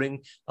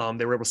outing.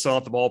 They were able to sell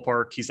out the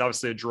ballpark. He's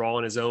obviously a draw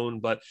on his own,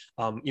 but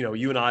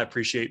you and I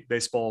appreciate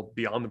baseball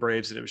beyond the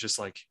Braves. And it was just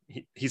like,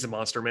 he's a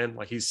monster, man.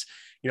 Like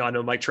I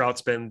know Mike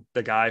Trout's been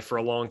the guy for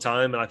a long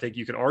time. And I think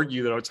you could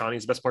argue that Ohtani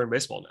is the best player in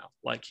baseball now.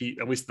 Like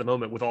at least at the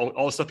moment with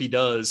all the stuff he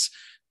does,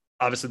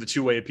 obviously the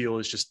two-way appeal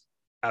is just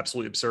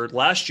absolutely absurd.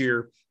 Last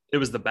year, it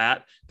was the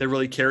bat that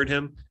really carried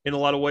him in a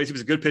lot of ways. He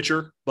was a good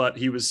pitcher, but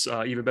he was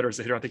even better as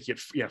a hitter. I think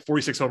he had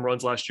 46 home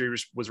runs last year,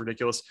 which was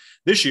ridiculous.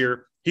 This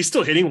year, he's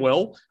still hitting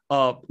well,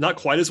 not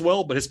quite as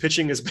well, but his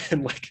pitching has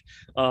been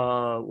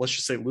let's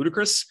just say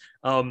ludicrous.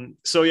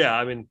 So yeah,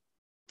 I mean,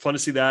 fun to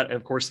see that. And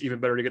of course, even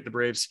better to get the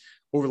Braves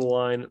over the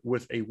line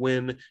with a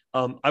win.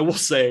 I will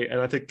say,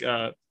 and I think you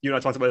and I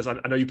talked about this,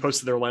 I know you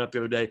posted their lineup the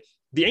other day.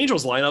 The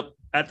Angels lineup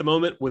at the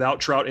moment without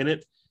Trout in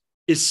it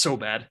is so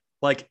bad.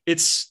 Like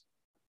it's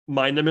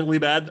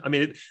mind-numbingly bad. I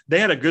mean, they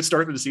had a good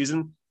start to the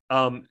season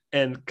and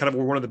kind of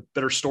were one of the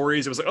better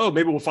stories. It was like, oh,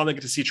 maybe we'll finally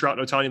get to see Trout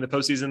and Ohtani in the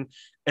postseason.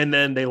 And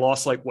then they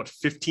lost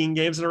 15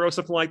 games in a row,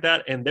 something like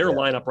that. And their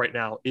lineup right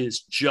now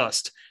is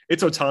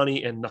it's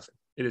Ohtani and nothing.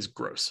 It is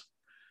gross.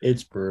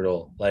 It's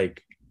brutal.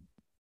 Like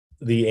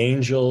the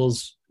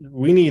Angels,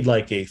 we need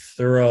like a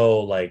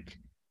thorough,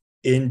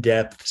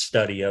 in-depth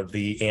study of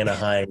the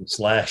Anaheim /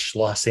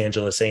 Los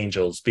Angeles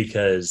Angels,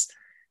 because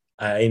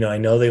I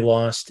know they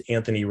lost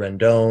Anthony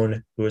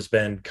Rendon, who has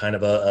been kind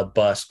of a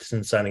bust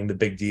since signing the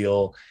big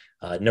deal.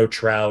 No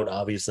Trout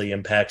obviously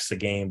impacts the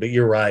game, but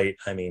you're right.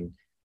 I mean,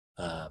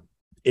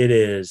 it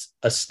is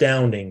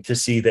astounding to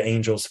see the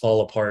Angels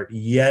fall apart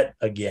yet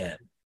again.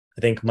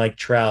 I think Mike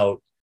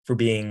Trout, for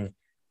being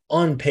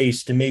on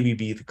pace to maybe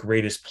be the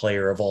greatest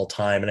player of all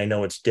time, and I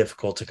know it's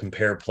difficult to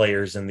compare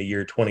players in the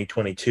year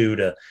 2022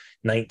 to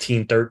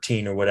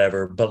 1913 or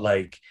whatever, but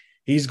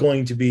he's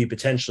going to be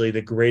potentially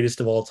the greatest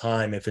of all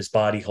time if his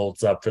body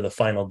holds up for the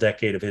final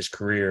decade of his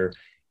career.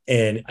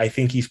 And I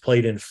think he's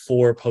played in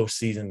 4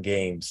 postseason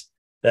games.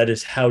 That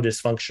is how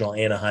dysfunctional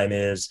Anaheim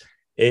is.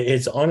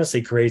 It's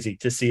honestly crazy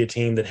to see a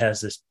team that has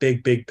this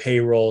big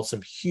payroll,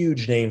 some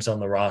huge names on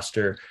the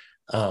roster,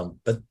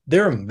 but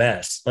they're a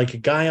mess. Like a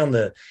guy in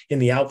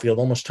the outfield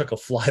almost took a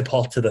fly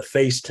ball to the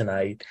face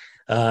tonight.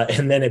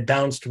 And then it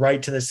bounced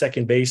right to the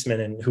second baseman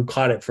and who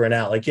caught it for an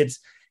out.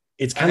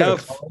 It's kind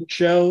of a comedy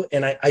show.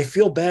 And I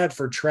feel bad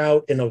for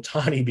Trout and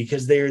Ohtani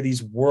because they are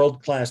these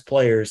world-class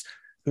players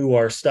who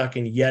are stuck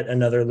in yet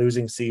another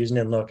losing season.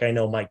 And look, I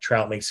know Mike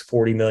Trout makes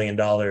 $40 million.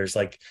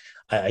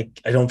 I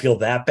don't feel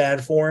that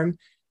bad for him,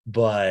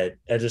 but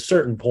at a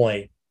certain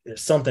point,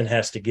 something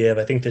has to give.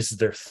 I think this is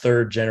their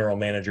 3rd general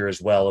manager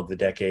as well of the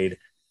decade.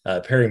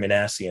 Perry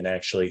Manassian,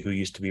 actually, who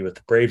used to be with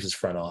the Braves'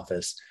 front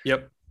office.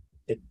 Yep.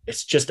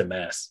 It's just a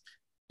mess.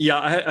 Yeah,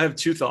 I have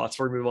 2 thoughts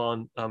before we move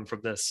on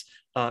from this.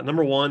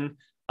 Number one,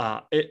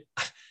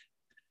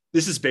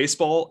 this is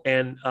baseball,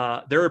 and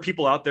there are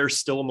people out there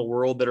still in the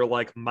world that are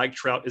like, Mike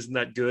Trout isn't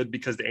that good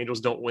because the Angels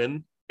don't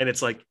win. And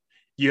it's like,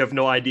 you have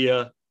no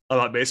idea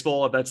about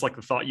baseball if that's the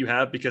thought you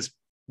have, because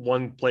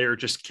one player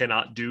just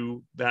cannot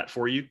do that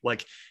for you.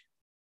 Like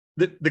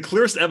the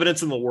clearest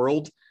evidence in the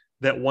world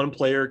that one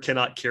player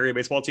cannot carry a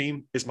baseball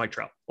team is Mike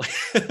Trout.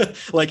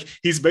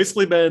 He's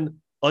basically been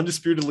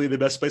undisputedly the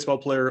best baseball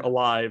player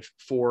alive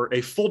for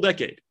a full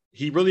decade.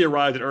 He really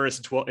arrived in earnest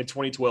in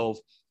 2012,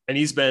 and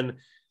he's been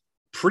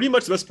pretty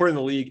much the best player in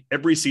the league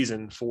every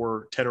season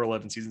for 10 or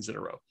 11 seasons in a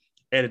row.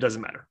 And it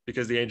doesn't matter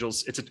because the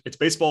Angels, it's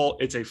baseball.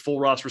 It's a full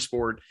roster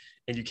sport,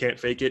 and you can't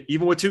fake it,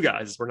 even with 2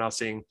 guys, as we're now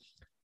seeing.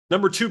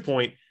 Number 2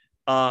 point,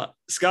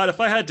 Scott, if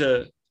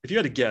you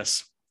had to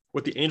guess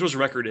what the Angels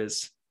record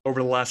is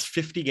over the last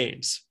 50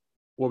 games,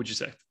 what would you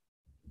say?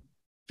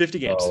 50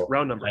 games,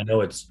 round number. I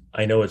know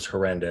it's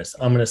horrendous.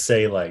 I'm going to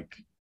say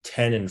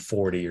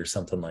 10-40 or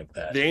something like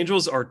that. The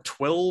Angels are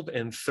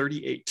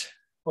 12-38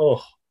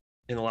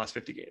 in the last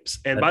 50 games.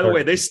 And by the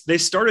way, they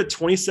started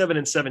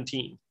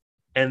 27-17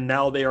 And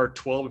now they are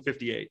 12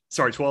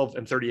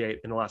 and 38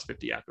 in the last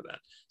 50 after that.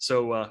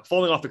 So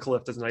falling off the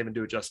cliff does not even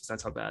do it justice.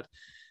 That's how bad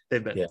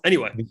they've been. Yeah.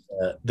 Anyway.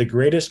 The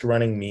greatest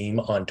running meme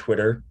on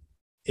Twitter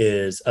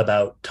is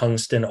about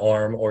Tungsten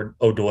Arm or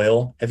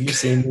O'Doyle. Have you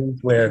seen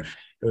these where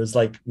it was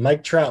like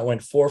Mike Trout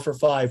went 4 for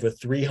 5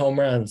 with 3 home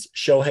runs.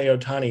 Shohei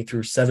Ohtani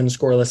threw 7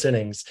 scoreless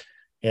innings.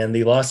 And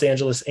the Los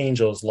Angeles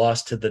Angels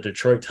lost to the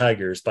Detroit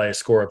Tigers by a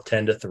score of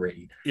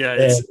 10-3. Yeah,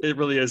 it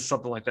really is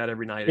something like that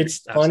every night. It's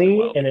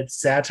funny and it's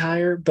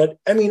satire, but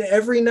I mean,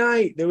 every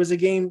night there was a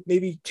game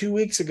maybe 2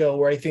 weeks ago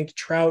where I think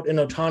Trout and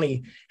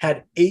Ohtani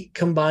had 8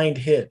 combined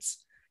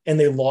hits and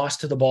they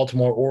lost to the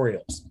Baltimore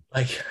Orioles.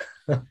 Like,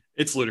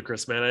 it's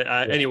ludicrous, man.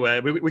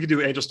 Anyway, we could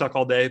do Angel Stuck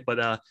all day,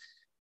 but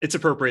it's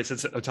appropriate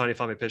since Ohtani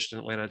finally pitched in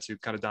Atlanta to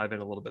kind of dive in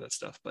a little bit of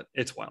stuff, but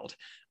it's wild.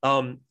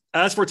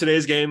 As for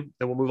today's game,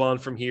 then we'll move on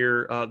from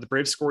here. The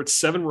Braves scored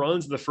 7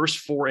 runs in the first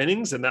 4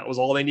 innings, and that was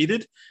all they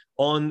needed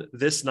on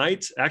this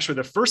night. Actually,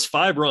 the first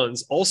 5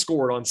 runs all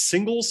scored on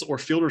singles or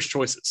fielder's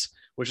choices,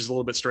 which is a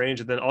little bit strange.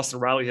 And then Austin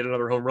Riley hit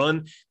another home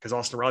run because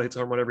Austin Riley hits a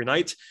home run every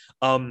night.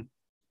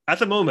 At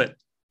the moment,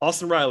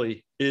 Austin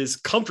Riley is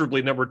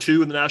comfortably number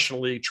 2 in the National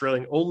League,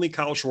 trailing only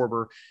Kyle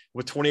Schwarber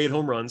with 28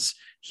 home runs.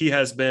 He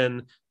has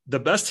been the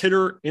best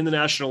hitter in the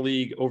National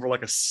League over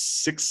like a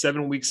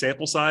 6-7 week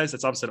sample size.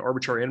 That's obviously an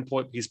arbitrary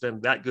endpoint. He's been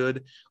that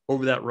good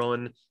over that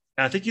run.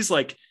 And I think he's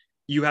like,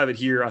 you have it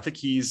here. I think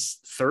he's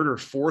 3rd or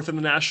 4th in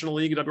the National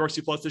League at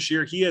WRC Plus this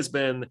year. He has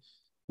been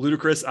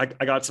ludicrous. I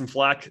got some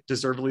flack,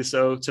 deservedly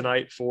so,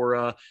 tonight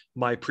for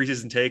my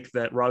preseason take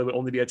that Riley would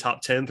only be a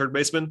top 10 third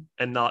baseman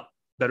and not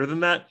better than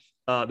that.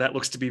 That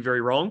looks to be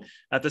very wrong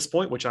at this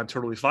point, which I'm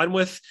totally fine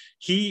with.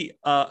 He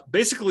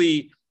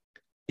basically,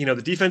 the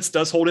defense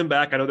does hold him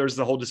back. I know there's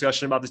the whole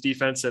discussion about this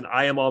defense, and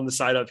I am on the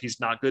side of he's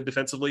not good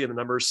defensively, and the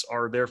numbers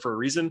are there for a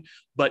reason.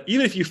 But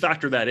even if you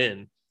factor that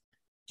in,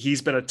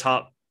 he's been a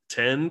top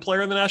 10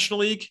 player in the National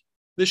League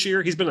this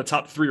year. He's been a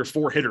top 3 or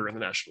 4 hitter in the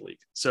National League.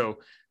 So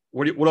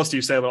what else do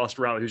you say about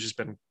Austin Riley, who's just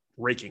been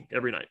raking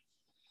every night?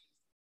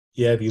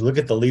 Yeah, if you look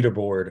at the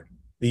leaderboard,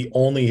 the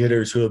only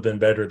hitters who have been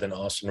better than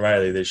Austin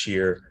Riley this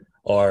year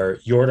are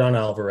Yordan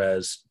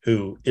Alvarez,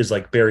 who is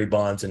like Barry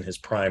Bonds in his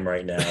prime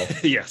right now.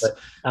 Yes. But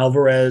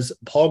Alvarez,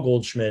 Paul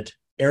Goldschmidt,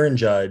 Aaron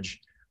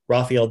Judge,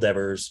 Rafael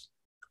Devers,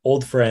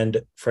 old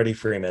friend Freddie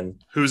Freeman.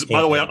 Who's,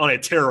 by the way, on a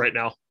tear right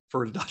now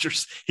for the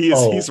Dodgers.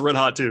 He's red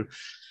hot too.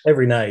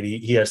 Every night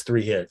he has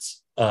 3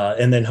 hits.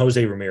 And then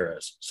Jose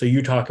Ramirez. So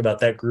you talk about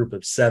that group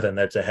of 7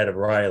 that's ahead of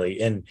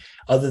Riley. And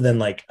other than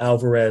like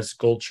Alvarez,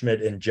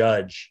 Goldschmidt, and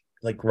Judge,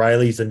 like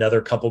Riley's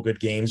another couple good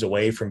games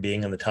away from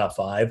being in the top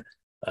 5.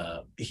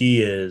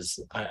 He is,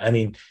 I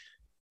mean,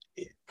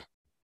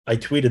 I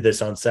tweeted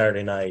this on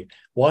Saturday night,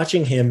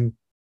 watching him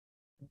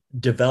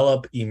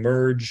develop,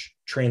 emerge,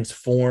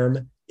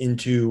 transform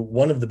into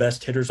one of the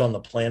best hitters on the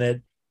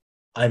planet.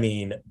 I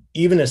mean,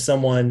 even as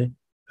someone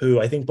who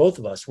I think both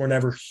of us were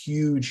never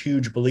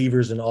huge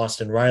believers in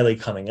Austin Riley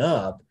coming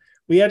up,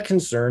 we had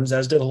concerns,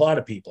 as did a lot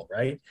of people,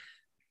 right?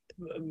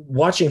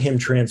 Watching him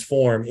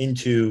transform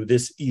into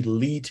this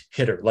elite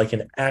hitter, like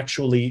an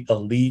actually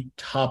elite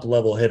top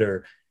level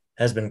hitter,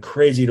 has been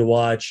crazy to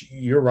watch.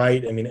 You're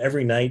right. I mean,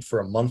 every night for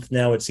a month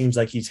now, it seems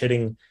like he's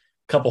hitting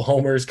a couple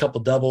homers,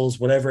 couple doubles,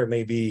 whatever it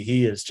may be.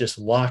 He is just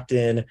locked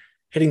in,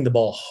 hitting the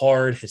ball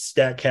hard. His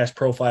StatCast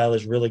profile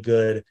is really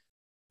good.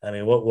 I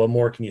mean, what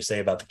more can you say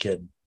about the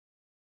kid?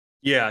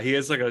 Yeah, he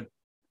has like a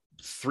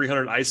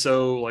 300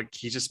 ISO. Like,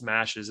 he just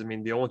mashes. I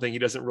mean, the only thing he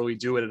doesn't really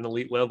do at an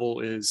elite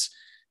level is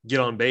get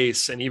on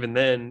base. And even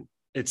then,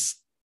 it's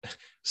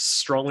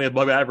strongly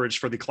above average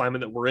for the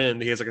climate that we're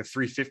in. He has like a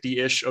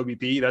 350-ish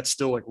OBP. That's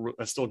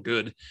still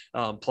good,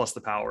 plus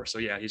the power. So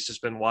yeah, he's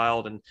just been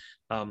wild.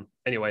 And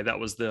anyway, that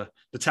was the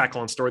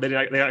tackle on story.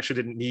 They actually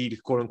didn't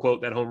need, quote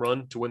unquote, that home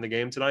run to win the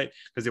game tonight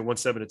because they won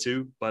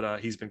 7-2. But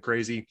he's been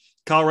crazy.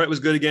 Kyle Wright was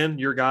good again.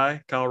 Your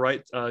guy, Kyle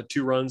Wright,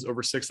 2 runs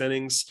over 6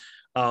 innings.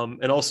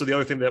 And also the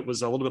other thing that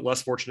was a little bit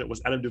less fortunate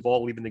was Adam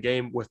Duvall leaving the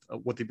game with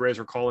what the Braves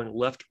are calling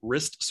left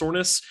wrist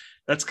soreness.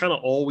 That's kind of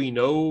all we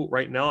know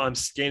right now. I'm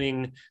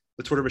scanning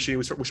the Twitter machine.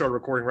 We started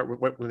recording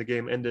right when the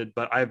game ended,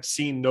 but I've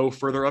seen no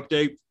further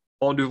update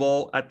on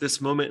Duvall at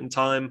this moment in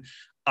time.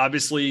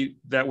 Obviously,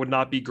 that would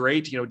not be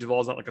great.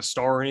 Duvall's not like a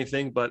star or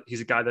anything, but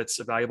he's a guy that's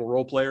a valuable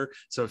role player.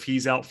 So if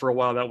he's out for a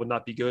while, that would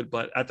not be good.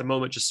 But at the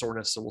moment, just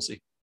soreness. So we'll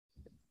see.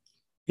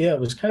 Yeah, it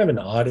was kind of an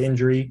odd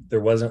injury.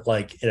 There wasn't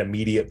like an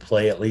immediate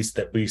play, at least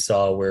that we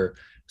saw, where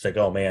it's like,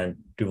 oh man,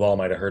 Duvall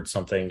might have heard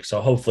something.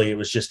 So hopefully it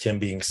was just him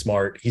being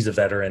smart. He's a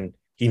veteran.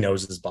 He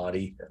knows his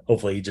body.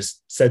 Hopefully he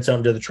just said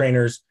something to the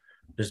trainers.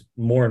 There's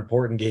more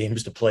important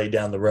games to play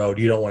down the road.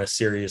 You don't want to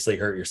seriously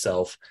hurt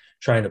yourself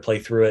trying to play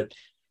through it.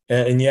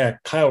 And yeah,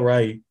 Kyle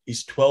Wright,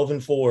 he's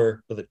 12-4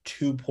 with a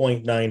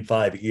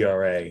 2.95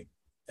 ERA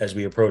as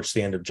we approach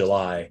the end of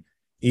July.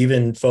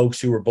 Even folks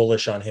who were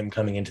bullish on him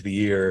coming into the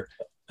year,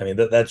 I mean,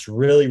 that's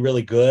really,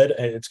 really good.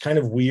 It's kind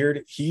of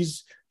weird.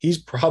 He's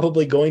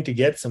probably going to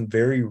get some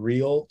very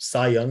real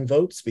Cy Young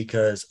votes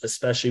because,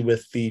 especially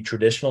with the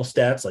traditional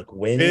stats like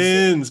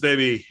wins,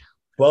 baby.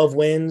 12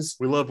 wins.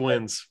 We love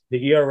wins.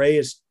 The ERA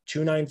is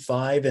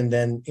 2.95, and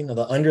then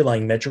the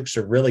underlying metrics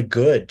are really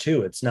good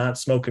too. It's not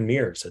smoke and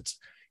mirrors.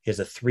 He has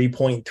a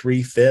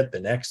 3.3 FIP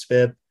and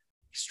xFIP.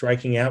 He's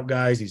striking out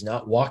guys. He's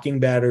not walking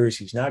batters.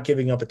 He's not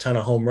giving up a ton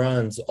of home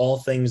runs. All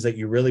things that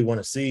you really want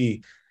to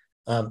see.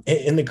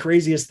 And the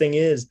craziest thing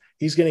is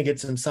he's going to get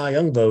some Cy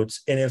Young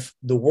votes. And if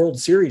the World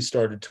Series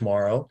started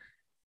tomorrow,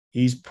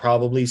 he's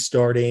probably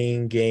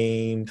starting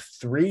game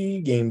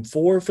 3, game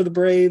 4 for the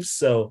Braves.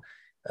 So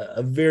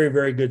a very,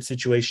 very good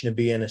situation to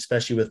be in,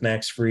 especially with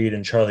Max Fried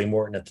and Charlie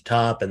Morton at the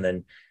top. And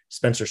then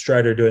Spencer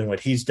Strider doing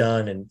what he's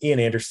done. And Ian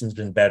Anderson's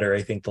been better,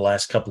 I think, the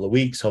last couple of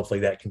weeks.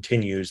 Hopefully that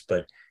continues.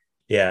 But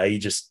yeah,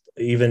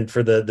 even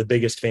for the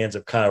biggest fans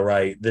of Kyle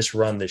Wright, this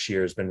run this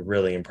year has been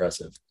really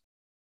impressive.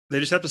 They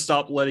just have to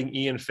stop letting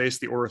Ian face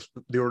the order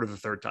the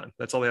third time.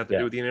 That's all they have to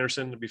do with Ian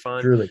Anderson to be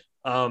fine. Truly.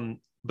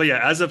 But yeah,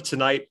 as of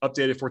tonight,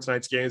 updated for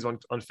tonight's games on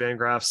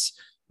Fangraphs,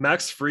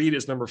 Max Fried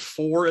is number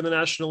 4 in the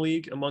National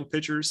League among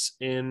pitchers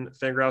in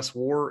Fangraphs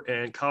WAR,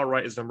 and Kyle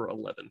Wright is number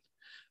 11.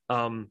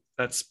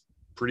 That's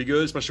pretty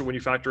good, especially when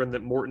you factor in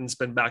that Morton's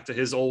been back to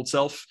his old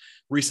self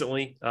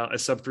recently, a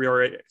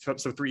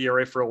sub-3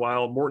 ERA for a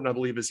while. Morton, I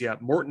believe,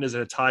 Morton is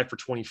in a tie for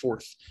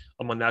 24th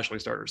among National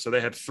League starters. So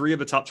they have 3 of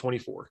the top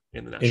 24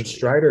 in the National League.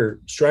 And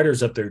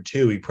Strider's up there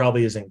too. He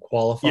probably isn't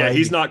qualified. Yeah,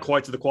 he's not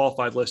quite to the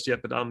qualified list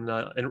yet, but I'm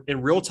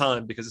in real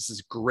time, because this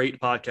is great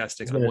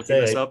podcasting. I'm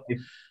looking this up.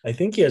 I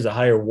think he has a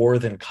higher WAR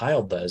than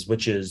Kyle does,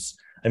 which is,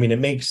 it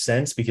makes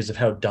sense because of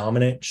how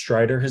dominant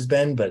Strider has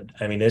been, but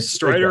it's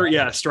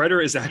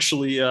Strider is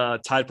actually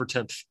tied for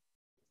 10th.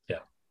 Yeah.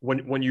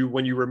 When you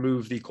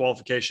remove the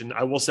qualification,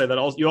 I will say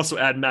that you also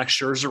add Max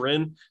Scherzer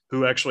in,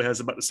 who actually has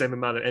about the same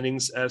amount of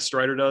innings as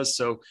Strider does.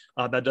 So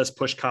that does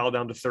push Kyle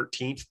down to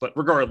 13th, but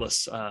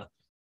regardless,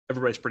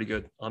 everybody's pretty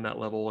good on that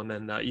level. And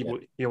then,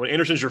 when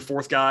Anderson's your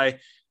 4th guy,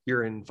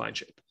 you're in fine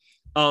shape.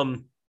 Or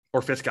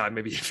 5th guy,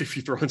 maybe if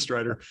you throw in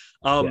Strider.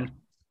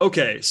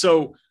 Okay.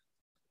 So,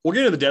 we'll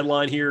get into the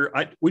deadline here.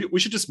 We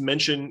should just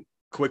mention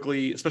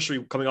quickly,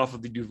 especially coming off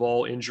of the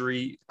Duvall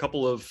injury, a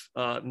couple of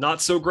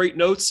not so great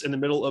notes in the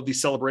middle of the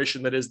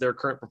celebration that is their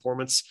current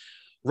performance.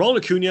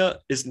 Ronald Acuna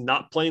is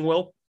not playing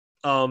well.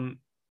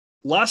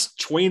 Last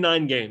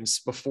 29 games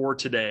before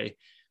today,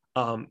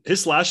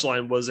 his slash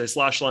line was a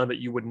slash line that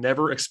you would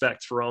never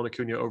expect for Ronald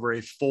Acuna over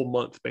a full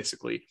month,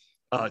 basically.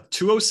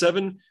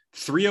 207,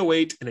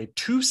 308, and a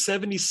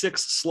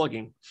 276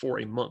 slugging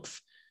for a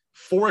month.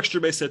 4 extra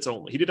base hits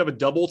only. He did have a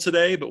double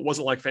today, but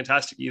wasn't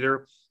fantastic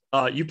either.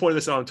 You pointed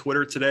this out on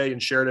Twitter today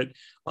and shared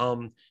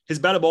it. His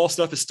batted ball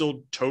stuff is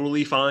still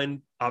totally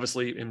fine,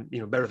 obviously, and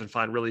better than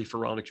fine really for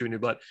Ronald Acuna.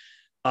 But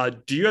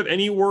do you have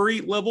any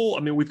worry level?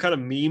 We've kind of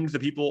memed the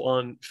people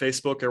on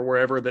Facebook or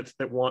wherever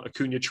that want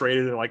Acuna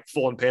traded and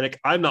full on panic.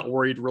 I'm not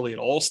worried really at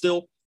all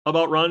still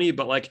about Ronnie,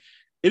 but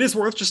it is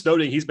worth just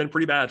noting he's been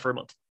pretty bad for a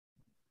month.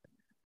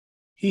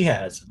 He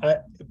has.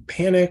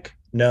 Panic,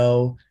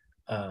 no.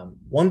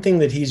 One thing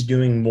that he's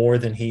doing more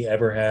than he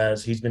ever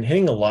has, he's been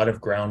hitting a lot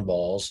of ground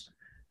balls,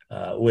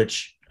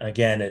 which,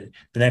 again,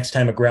 the next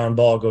time a ground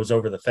ball goes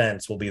over the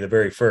fence will be the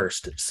very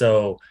first.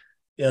 So,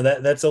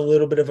 that's a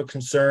little bit of a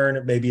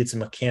concern. Maybe it's a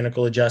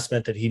mechanical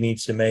adjustment that he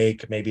needs to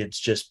make. Maybe it's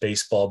just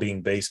baseball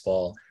being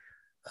baseball.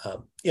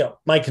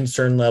 My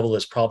concern level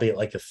is probably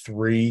at a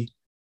 3.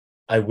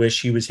 I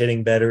wish he was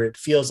hitting better. It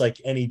feels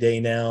like any day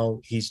now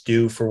he's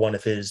due for one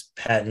of his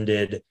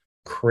patented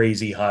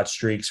crazy hot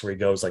streaks where he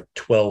goes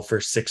 12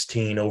 for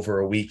 16 over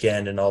a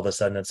weekend, and all of a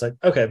sudden it's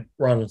okay,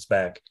 Ronald's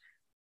back.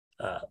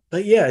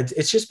 But yeah,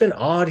 it's just been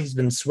odd. He's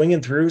been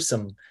swinging through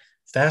some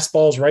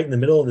fastballs right in the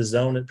middle of the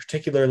zone, and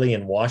particularly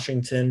in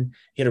Washington.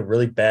 He had a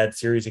really bad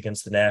series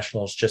against the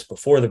Nationals just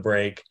before the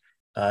break.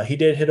 He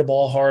did hit a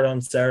ball hard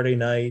on Saturday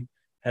night,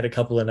 had a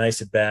couple of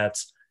nice at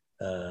bats.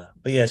 But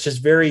yeah, it's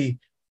just very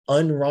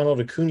un-Ronald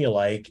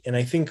Acuna-like. And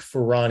I think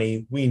for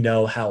Ronnie, we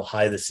know how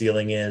high the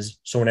ceiling is.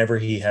 So whenever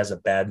he has a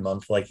bad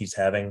month like he's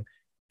having, I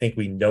think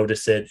we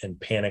notice it and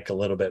panic a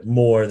little bit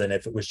more than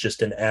if it was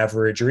just an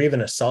average or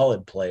even a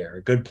solid player,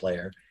 a good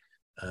player.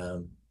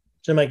 So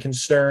am I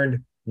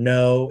concerned?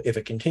 No. If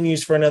it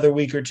continues for another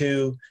week or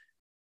two,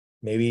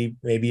 maybe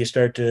you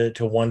start to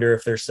wonder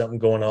if there's something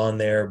going on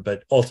there.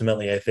 But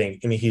ultimately, I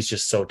think, he's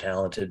just so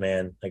talented,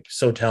 man.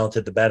 So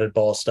talented. The batted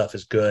ball stuff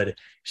is good.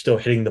 Still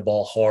hitting the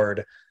ball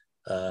hard.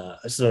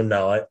 So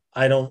no,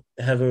 I don't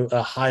have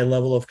a high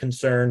level of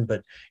concern,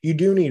 but you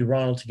do need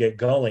Ronald to get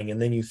going.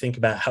 And then you think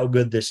about how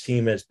good this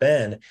team has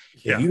been.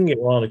 Yeah. If you can get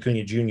Ronald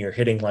Acuna Jr.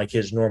 hitting like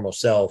his normal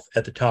self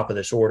at the top of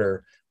this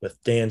order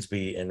with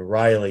Dansby and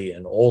Riley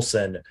and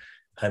Olsen,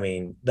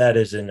 that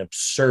is an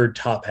absurd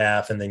top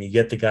half. And then you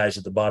get the guys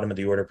at the bottom of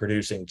the order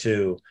producing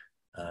too.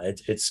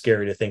 It's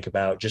scary to think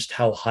about just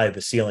how high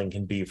the ceiling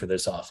can be for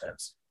this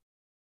offense.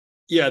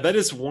 Yeah, that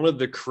is one of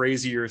the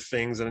crazier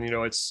things. And,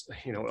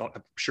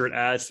 I'm sure it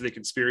adds to the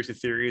conspiracy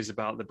theories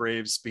about the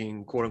Braves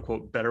being, quote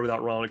unquote, better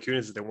without Ronald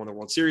Acuna, that they won the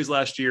World Series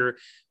last year.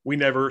 We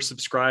never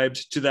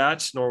subscribed to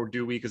that, nor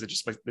do we, because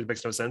it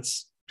makes no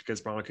sense,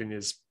 because Ronald Acuna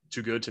is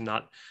too good to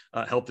not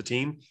help the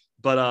team.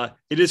 But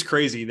it is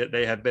crazy that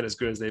they have been as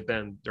good as they've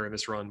been during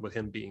this run with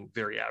him being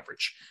very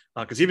average.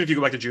 Because even if you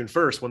go back to June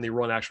 1st, when the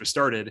run actually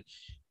started,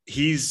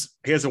 he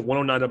has a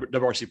 109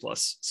 WRC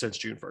plus since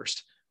June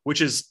 1st,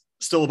 which is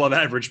still above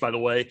average, by the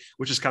way,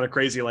 which is kind of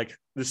crazy. Like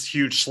this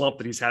huge slump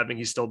that he's having,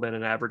 he's still been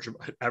an average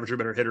or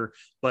better hitter.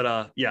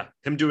 But yeah,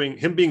 him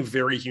being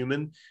very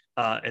human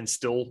and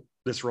still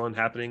this run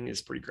happening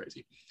is pretty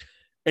crazy.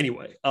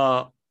 Anyway,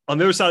 on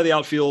the other side of the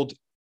outfield,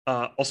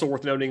 also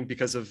worth noting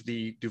because of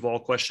the Duvall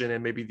question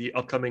and maybe the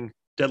upcoming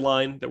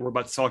deadline that we're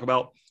about to talk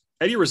about,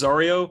 Eddie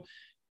Rosario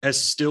has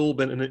still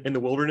been in the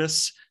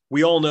wilderness.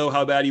 We all know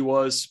how bad he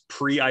was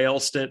pre-IL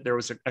stint. There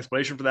was an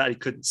explanation for that. He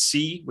couldn't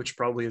see, which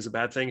probably is a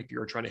bad thing if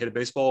you're trying to hit a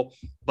baseball.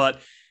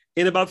 But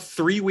in about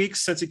 3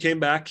 weeks since he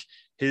came back,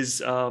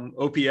 his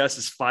OPS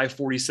is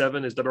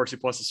 547. His WRC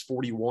plus is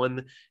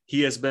 41.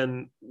 He has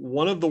been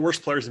one of the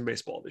worst players in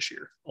baseball this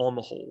year on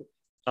the whole.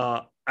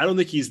 I don't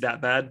think he's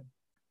that bad,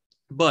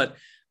 but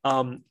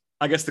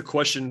I guess the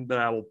question that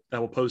I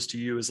will pose to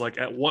you is like,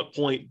 at what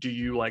point do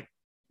you like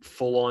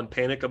full on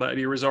panic about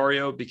Eddie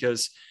Rosario?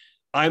 Because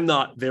I'm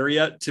not there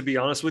yet, to be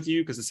honest with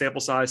you, because the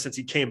sample size since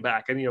he came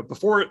back, and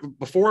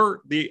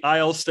before the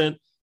IL stint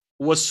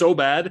was so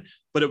bad,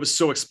 but it was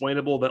so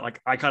explainable that like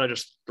I kind of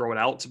just throw it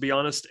out, to be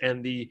honest.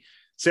 And the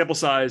sample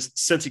size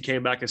since he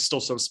came back is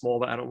still so small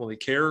that I don't really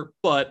care.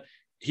 But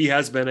he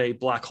has been a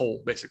black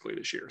hole basically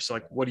this year. So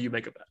like, what do you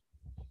make of that?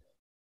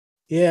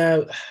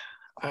 Yeah,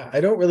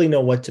 I don't really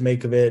know what to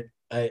make of it.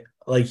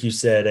 Like you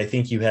said, I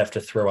think you have to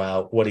throw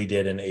out what he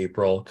did in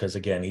April because,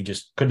 again, he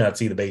just could not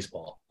see the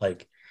baseball.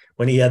 Like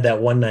when he had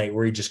that one night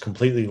where he just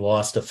completely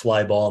lost a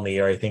fly ball in the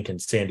air, I think in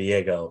San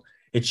Diego,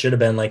 it should have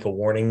been like a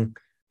warning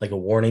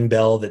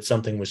bell that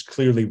something was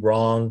clearly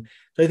wrong.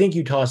 So I think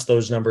you toss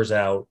those numbers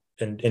out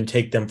and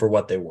take them for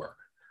what they were.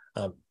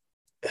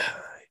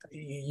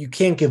 You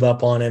can't give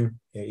up on him.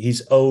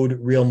 He's owed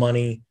real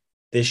money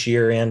this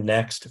year and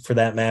next, for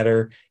that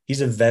matter.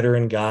 He's a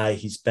veteran guy.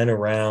 He's been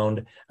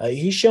around.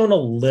 He's shown a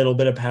little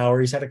bit of power.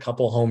 He's had a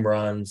couple home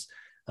runs.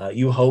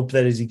 You hope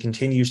that as he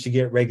continues to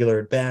get regular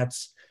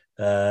at-bats,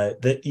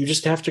 that you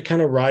just have to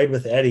kind of ride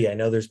with Eddie. I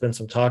know there's been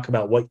some talk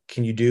about what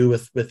can you do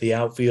with the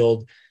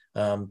outfield,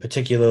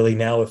 particularly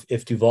now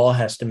if Duvall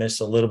has to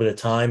miss a little bit of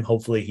time.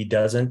 Hopefully he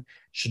doesn't.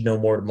 Should know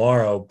more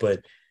tomorrow.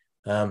 But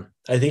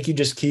I think you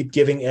just keep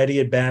giving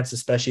Eddie at-bats,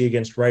 especially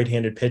against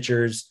right-handed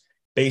pitchers.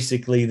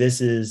 Basically, this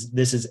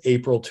is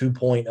April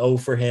 2.0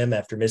 for him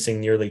after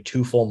missing nearly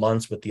 2 full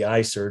months with the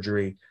eye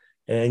surgery.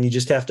 And you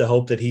just have to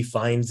hope that he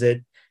finds it.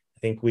 I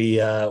think we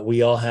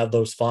all have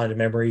those fond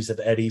memories of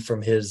Eddie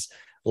from his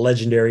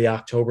legendary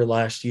October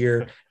last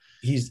year.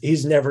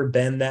 He's never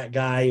been that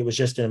guy. It was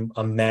just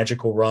a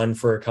magical run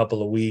for a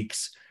couple of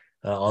weeks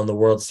on the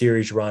World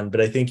Series run.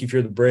 But I think if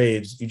you're the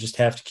Braves, you just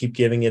have to keep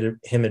giving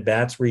him at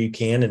bats where you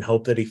can and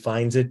hope that he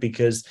finds it,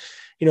 because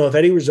if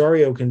Eddie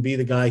Rosario can be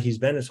the guy he's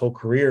been his whole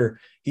career,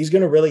 he's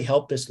going to really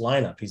help this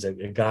lineup. He's a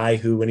guy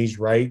who, when he's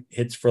right,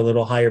 hits for a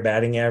little higher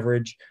batting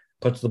average,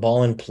 puts the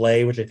ball in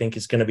play, which I think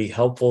is going to be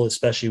helpful,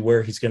 especially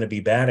where he's going to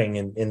be batting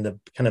in the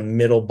kind of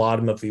middle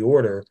bottom of the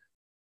order.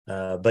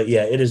 But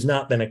yeah, it has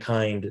not been a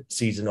kind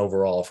season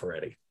overall for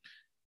Eddie.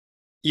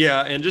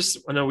 Yeah, and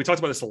I know we talked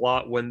about this a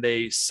lot when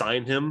they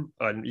signed him,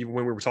 and even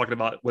when we were talking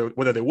about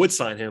whether they would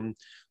sign him,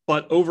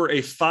 but over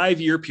a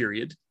 5-year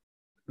period,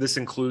 this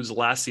includes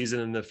last season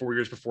and the 4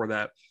 years before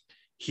that,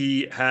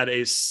 he had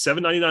a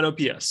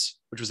 799 OPS,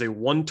 which was a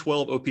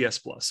 112 OPS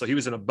plus. So he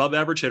was an above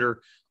average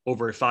hitter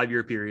over a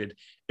 5-year period.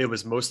 It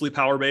was mostly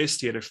power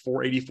based. He had a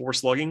 484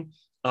 slugging.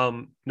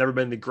 Never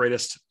been the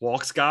greatest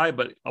walks guy,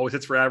 but always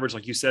hits for average.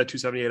 Like you said,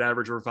 278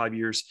 average over 5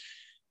 years.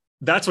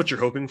 That's what you're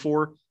hoping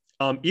for.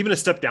 Even a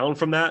step down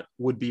from that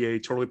would be a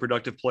totally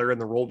productive player in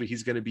the role that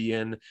he's going to be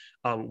in.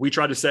 We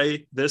tried to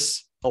say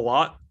this a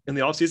lot in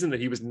the offseason, that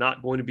he was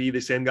not going to be the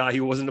same guy he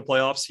was in the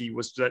playoffs. He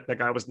was that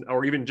guy was,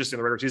 or even just in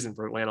the regular season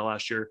for Atlanta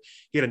last year,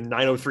 he had a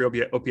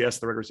 903 OPS in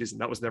the regular season.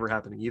 That was never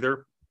happening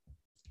either.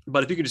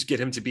 But if you could just get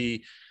him to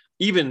be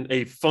even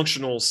a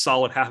functional,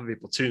 solid half of a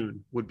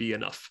platoon would be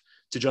enough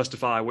to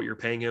justify what you're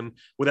paying him.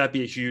 Would that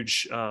be a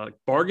huge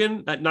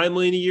bargain at $9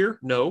 million a year?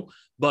 No.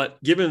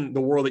 But given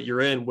the world that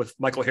you're in with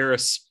Michael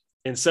Harris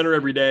in center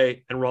every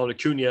day and Ronald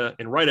Acuna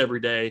in right every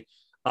day,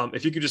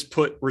 if you could just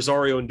put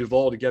Rosario and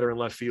Duvall together in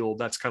left field,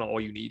 that's kind of all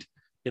you need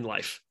in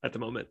life at the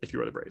moment if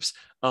you're the Braves.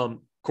 Of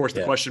course,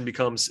 the question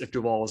becomes if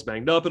Duvall is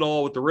banged up at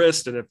all with the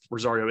wrist, and if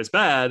Rosario is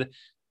bad,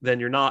 then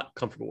you're not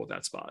comfortable with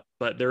that spot.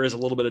 But there is a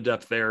little bit of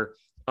depth there.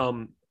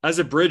 As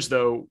a bridge,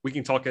 though, we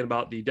can talk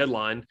about the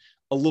deadline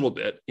a little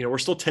bit. We're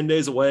still 10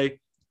 days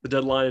away. The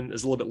deadline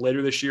is a little bit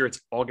later this year. It's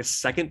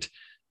August 2nd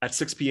at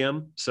 6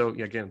 p.m. So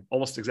again,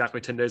 almost exactly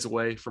 10 days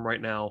away from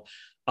right now.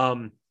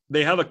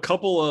 They have a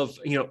couple of,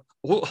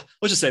 let's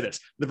just say this.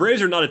 The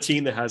Braves are not a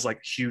team that has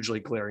like hugely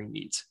glaring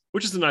needs,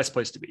 which is a nice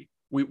place to be.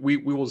 We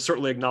will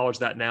certainly acknowledge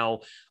that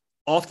now.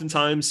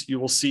 Oftentimes you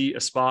will see a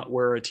spot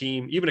where a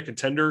team, even a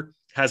contender,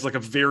 has like a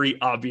very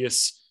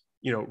obvious,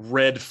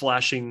 red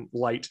flashing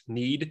light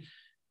need.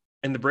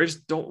 And the Braves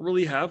don't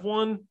really have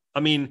one. I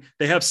mean,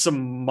 they have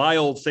some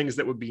mild things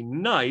that would be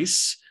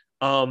nice,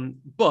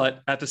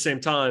 but at the same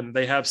time,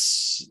 they have,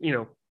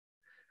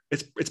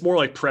 it's more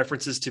like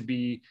preferences to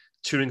be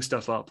tuning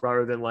stuff up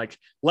rather than like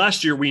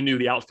last year. We knew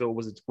the outfield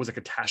was a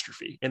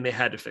catastrophe and they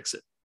had to fix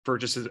it, for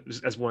just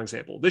as one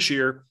example. This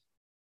year,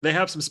 they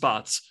have some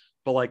spots,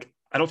 but like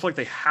I don't feel like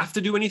they have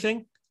to do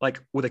anything. Like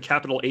with a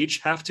capital H,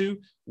 have to.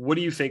 What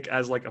do you think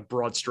as like a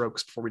broad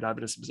strokes before we dive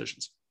into some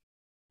positions?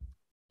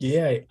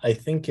 Yeah, I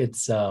think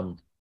it's a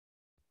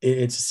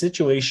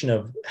situation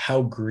of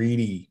how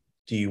greedy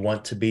do you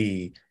want to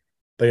be,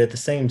 but at the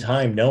same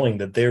time, knowing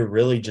that there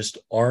really just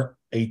aren't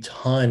a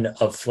ton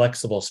of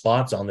flexible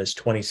spots on this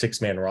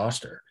 26-man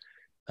roster.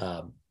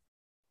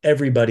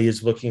 Everybody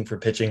is looking for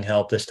pitching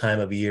help this time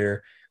of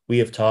year. We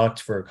have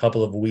talked for a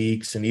couple of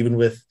weeks, and even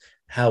with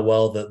how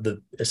well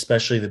the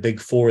especially the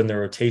big four in the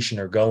rotation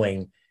are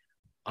going,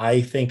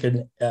 I think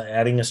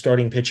adding a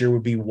starting pitcher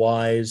would be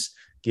wise.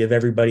 Give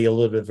everybody a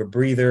little bit of a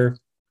breather.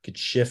 Could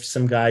shift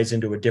some guys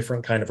into a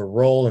different kind of a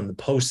role in the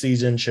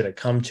postseason should it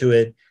come to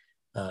it.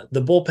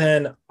 The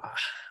bullpen,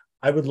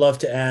 I would love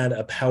to add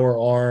a power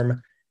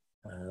arm.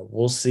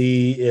 We'll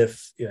see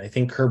if I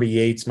think Kirby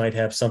Yates might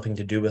have something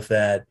to do with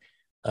that.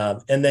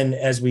 And then,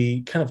 as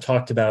we kind of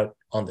talked about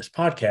on this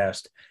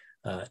podcast,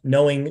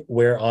 knowing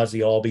where Ozzie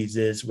Albies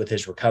is with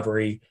his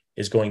recovery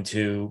is going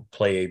to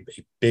play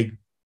a big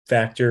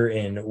factor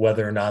in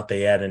whether or not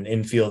they add an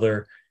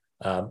infielder.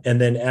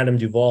 And then Adam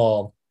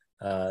Duvall,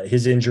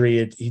 his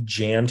injury, he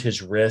jammed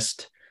his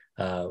wrist.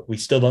 We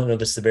still don't know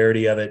the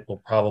severity of it.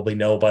 We'll probably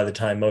know by the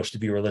time most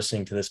of you are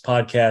listening to this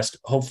podcast.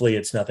 Hopefully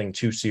it's nothing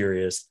too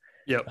serious.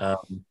 Yep.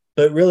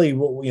 But really,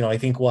 I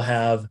think we'll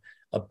have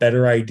a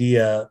better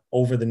idea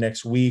over the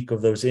next week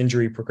of those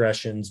injury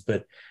progressions.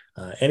 But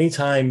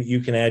anytime you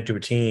can add to a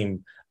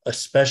team,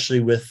 especially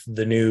with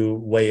the new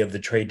way of the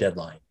trade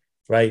deadline,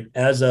 right?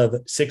 As of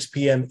 6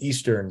 p.m.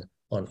 Eastern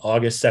on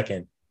August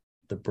 2nd,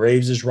 the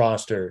Braves'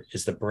 roster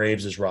is the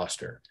Braves'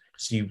 roster.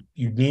 So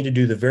you need to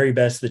do the very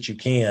best that you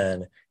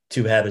can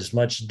to have as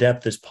much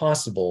depth as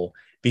possible,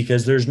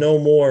 because there's no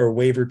more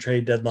waiver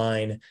trade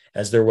deadline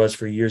as there was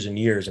for years and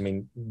years. I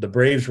mean, the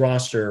Braves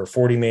roster, or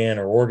 40-man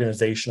or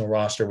organizational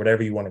roster,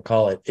 whatever you want to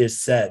call it,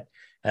 is set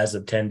as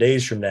of 10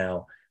 days from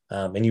now.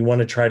 And you want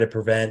to try to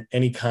prevent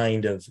any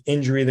kind of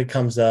injury that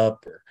comes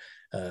up or,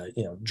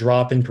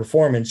 drop in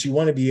performance. You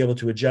want to be able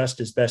to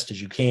adjust as best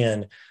as you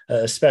can,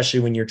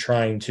 especially when you're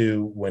trying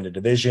to win a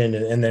division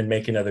and then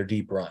make another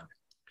deep run.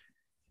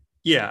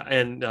 Yeah,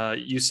 and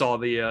you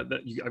saw you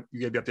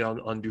gave the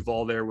update on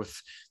Duvall there. With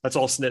that's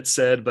all Snit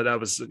said, but that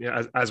was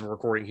as we're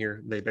recording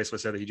here, they basically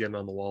said that he jammed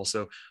on the wall.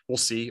 So we'll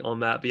see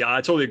on that. But yeah,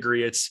 I totally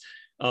agree. It's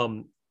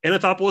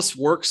Anthopoulos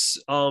works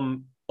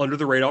under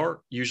the radar.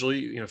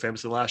 Usually,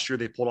 famously last year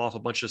they pulled off a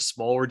bunch of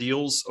smaller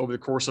deals over the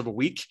course of a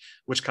week,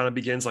 which kind of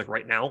begins like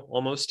right now,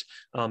 almost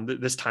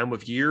this time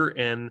of year.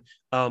 And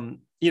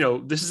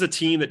this is a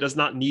team that does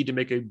not need to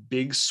make a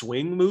big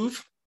swing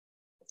move.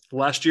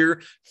 Last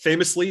year,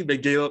 famously, they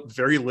gave up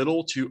very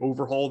little to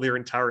overhaul their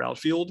entire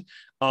outfield.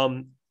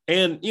 And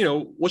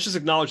let's just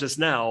acknowledge this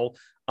now.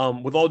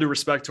 With all due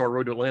respect to our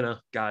Road to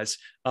Atlanta guys,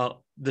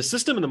 the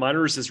system in the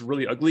minors is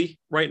really ugly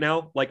right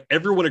now. Like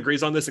everyone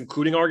agrees on this,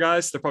 including our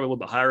guys. They're probably a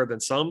little bit higher than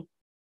some.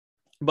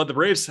 But the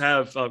Braves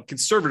have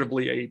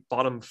conservatively a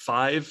bottom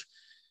 5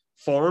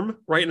 farm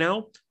right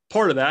now.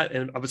 Part of that,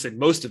 and I would say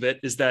most of it,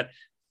 is that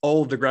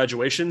all of the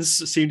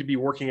graduations seem to be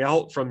working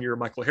out, from your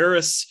Michael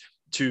Harris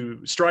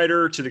to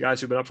Strider to the guys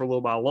who've been up for a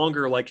little while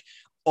longer. Like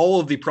all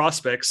of the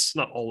prospects,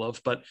 not all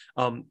of, but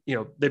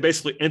they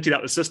basically emptied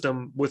out the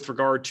system with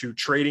regard to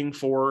trading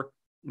for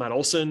Matt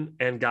Olson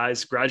and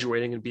guys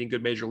graduating and being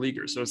good major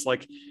leaguers. So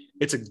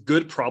it's a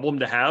good problem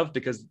to have,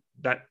 because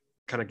that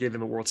kind of gave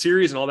them a World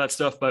Series and all that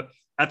stuff. But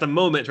at the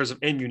moment, in terms of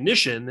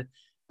ammunition,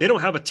 they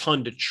don't have a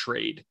ton to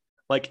trade.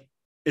 Like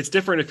it's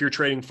different if you're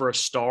trading for a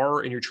star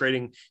and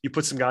you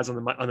put some guys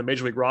on the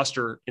major league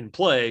roster in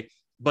play.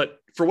 But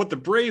for what the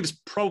Braves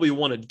probably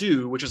want to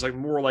do, which is like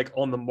more like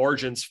on the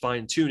margins,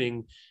 fine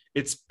tuning,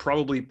 it's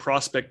probably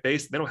prospect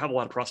based. They don't have a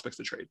lot of prospects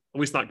to trade,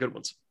 at least not good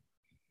ones.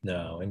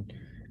 No. And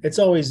it's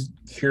always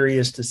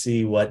curious to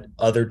see what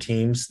other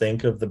teams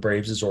think of the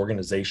Braves'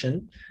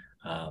 organization.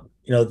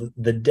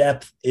 The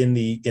depth in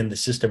the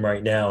system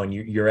right now, and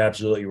you're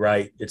absolutely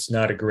right. It's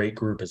not a great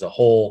group as a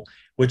whole,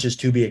 which is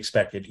to be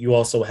expected. You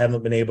also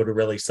haven't been able to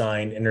really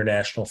sign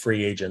international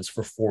free agents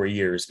for 4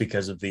 years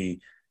because of the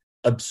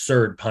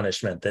absurd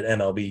punishment that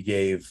MLB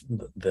gave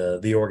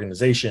the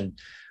organization.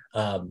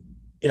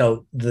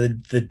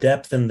 The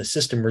depth in the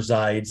system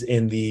resides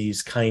in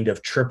these kind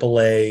of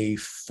AAA,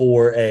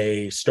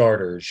 4A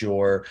starters,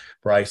 your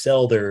Bryce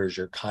Elders,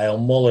 your Kyle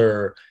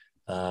Muller,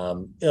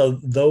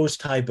 those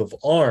type of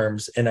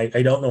arms. And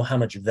I don't know how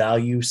much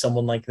value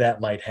someone like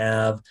that might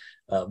have.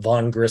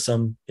 Vaughn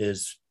Grissom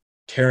is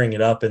tearing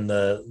it up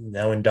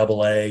now in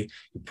AA.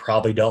 You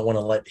probably don't want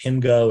to let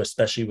him go,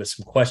 especially with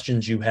some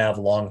questions you have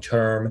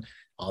long-term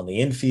on the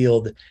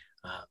infield.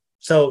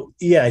 So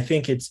yeah, I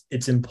think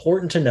it's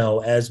important to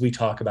know, as we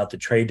talk about the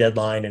trade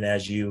deadline and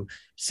as you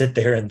sit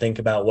there and think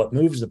about what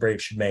moves the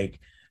Braves should make,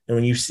 And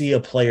when you see a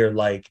player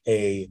like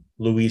a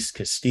Luis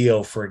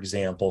Castillo, for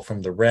example,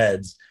 from the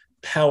Reds,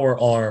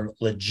 power arm,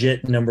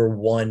 legit number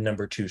 1,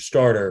 number 2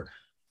 starter,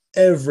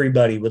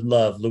 everybody would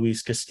love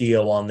Luis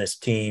Castillo on this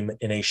team.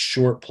 In a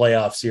short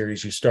playoff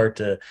series, you start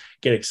to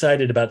get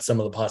excited about some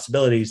of the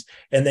possibilities.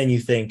 And then you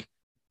think,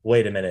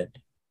 wait a minute,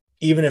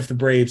 even if the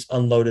Braves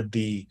unloaded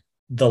the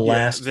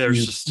last few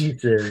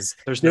pieces,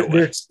 there's no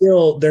way.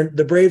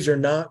 The Braves are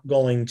not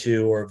going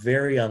to, or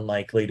very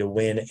unlikely to,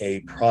 win a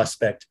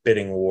prospect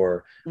bidding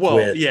war. Well,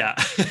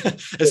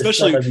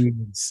 especially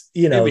these,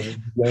 the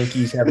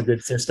Yankees have a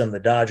good system, the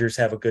Dodgers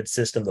have a good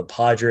system, the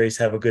Padres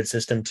have a good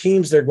system.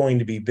 Teams they're going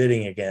to be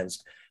bidding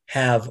against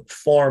have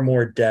far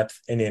more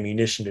depth and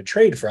ammunition to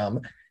trade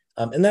from.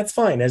 And that's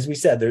fine. As we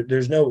said,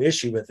 there's no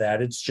issue with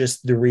that. It's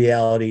just the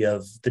reality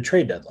of the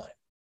trade deadline.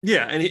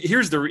 Yeah. And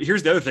here's the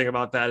other thing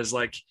about that is,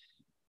 like,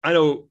 I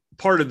know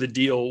part of the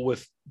deal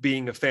with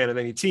being a fan of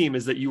any team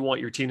is that you want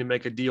your team to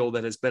make a deal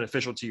that is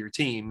beneficial to your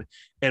team.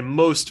 And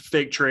most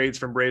fake trades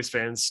from Braves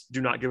fans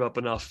do not give up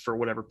enough for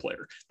whatever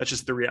player. That's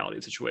just the reality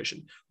of the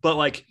situation. But,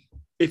 like,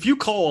 if you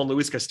call on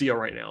Luis Castillo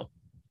right now,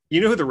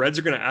 you know who the Reds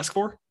are going to ask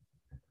for?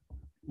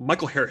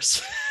 Michael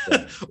Harris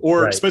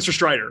or Spencer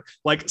Strider,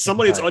 like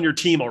somebody that's on your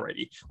team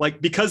already,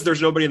 like, because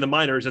there's nobody in the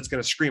minors that's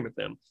going to scream at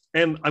them.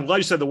 And I'm glad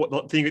you said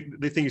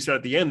the thing you said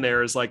at the end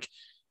there is, like,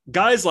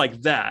 guys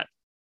like that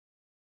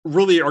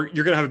really you're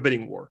going to have a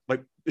bidding war.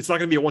 Like, it's not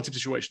going to be a one-team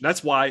situation.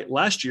 That's why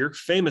last year,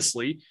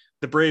 famously,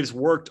 the Braves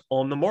worked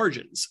on the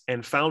margins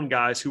and found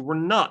guys who were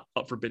not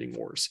up for bidding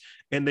wars,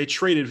 and they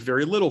traded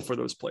very little for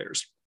those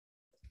players.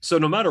 So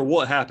no matter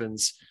what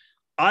happens,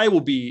 I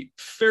will be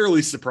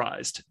fairly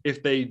surprised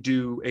if they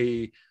do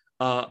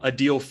a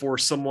deal for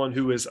someone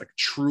who is, like,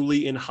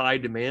 truly in high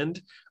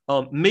demand.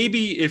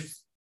 Maybe if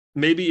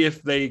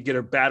they get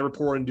a bad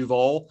report in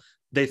Duvall,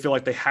 they feel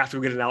like they have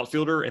to get an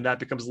outfielder, and that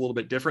becomes a little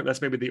bit different.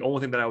 That's maybe the only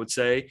thing that I would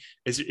say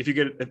is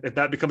if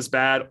that becomes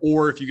bad,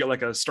 or if you get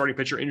like a starting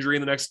pitcher injury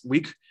in the next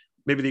week,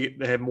 maybe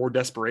they have more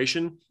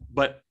desperation.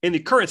 But in the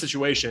current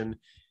situation,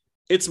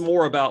 it's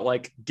more about,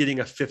 like, getting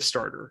a 5th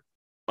starter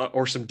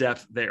or some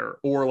depth there,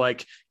 or,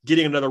 like,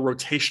 getting another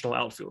rotational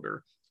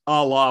outfielder,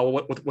 a la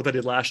what they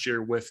did last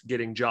year with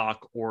getting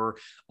Jock, or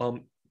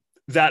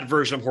that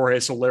version of Jorge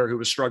Soler who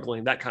was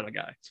struggling, that kind of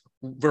guy,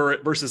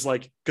 versus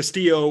like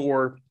Castillo,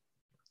 or,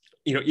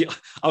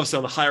 obviously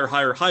on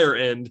the higher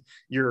end,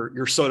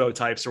 your Soto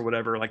types or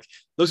whatever. Like,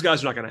 those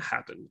guys are not going to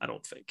happen, I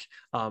don't think.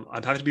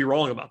 I'd have to be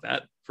wrong about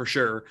that for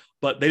sure,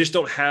 but they just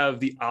don't have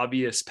the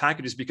obvious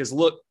packages because,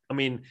 look, I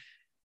mean,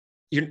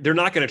 they're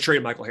not going to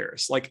trade Michael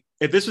Harris. Like,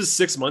 if this was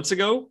 6 months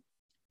ago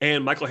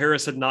and Michael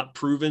Harris had not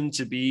proven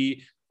to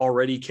be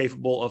already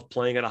capable of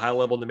playing at a high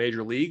level in the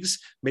major leagues,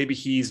 maybe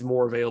he's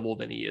more available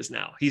than he is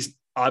now. He's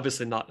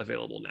obviously not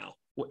available now,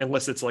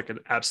 unless it's like an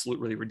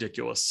absolutely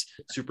ridiculous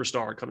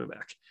superstar coming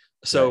back.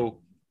 So, right.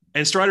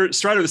 And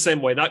Strider the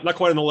same way, not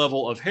quite on the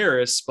level of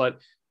Harris, but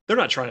they're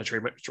not trying to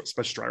trade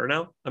Spencer Strider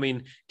now. I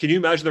mean, can you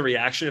imagine the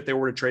reaction if they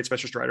were to trade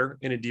Spencer Strider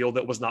in a deal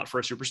that was not for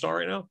a superstar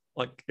right now?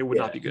 Like, it would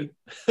not be good.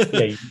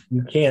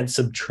 You can't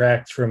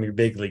subtract from your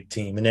big league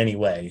team in any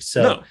way.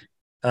 So,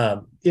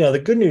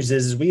 the good news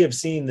is we have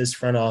seen this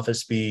front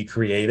office be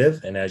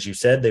creative. And as you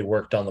said, they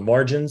worked on the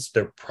margins.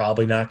 They're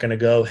probably not going to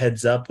go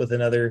heads up with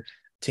another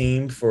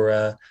team for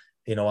a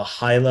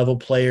high level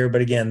player.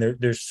 But again,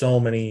 there's so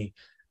many.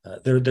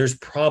 There's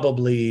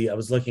probably, I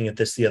was looking at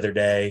this the other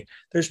day,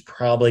 there's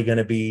probably going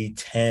to be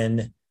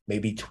 10,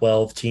 maybe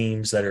 12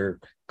 teams that are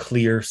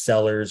clear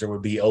sellers or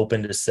would be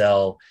open to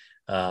sell.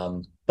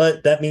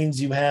 But that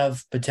means you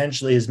have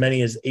potentially as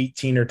many as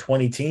 18 or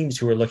 20 teams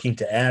who are looking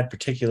to add,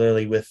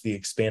 particularly with the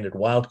expanded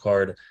wild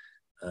card.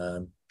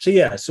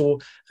 So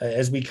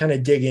as we kind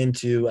of dig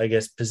into, I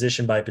guess,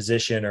 position by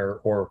position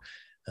or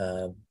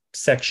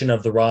section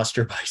of the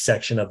roster by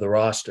section of the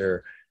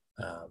roster,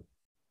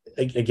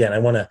 again,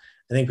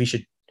 I think we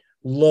should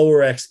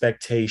lower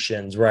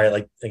expectations, right?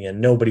 Like, again,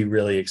 nobody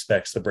really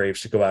expects the Braves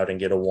to go out and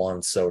get a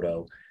Juan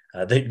Soto.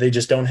 They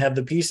just don't have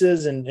the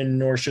pieces, and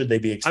nor should they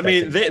be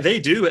expected. I mean, they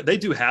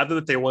do have them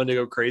if they wanted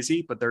to go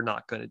crazy, but they're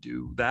not going to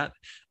do that.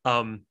 You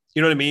know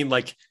what I mean?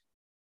 Like,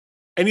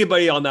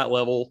 anybody on that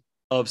level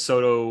of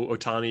Soto,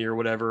 Ohtani, or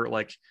whatever,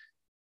 like,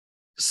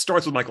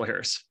 starts with Michael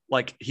Harris.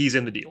 Like, he's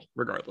in the deal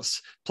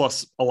regardless,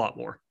 plus a lot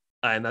more.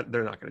 And that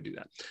they're not going to do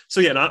that.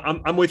 So yeah,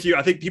 I'm with you.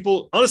 I think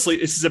people, honestly,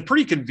 this is a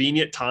pretty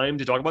convenient time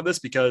to talk about this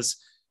because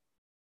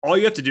all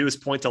you have to do is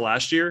point to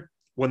last year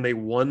when they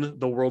won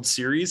the World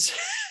Series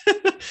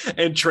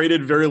and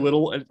traded very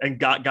little and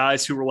got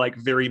guys who were like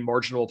very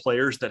marginal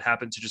players that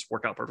happened to just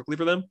work out perfectly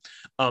for them.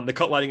 They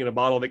cut lightning in a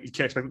bottle. That you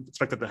can't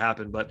expect that to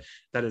happen, but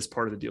that is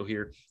part of the deal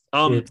here.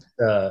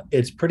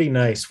 It's pretty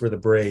nice for the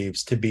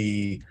Braves to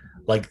be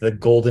like the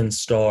golden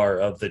star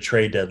of the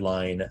trade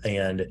deadline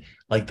and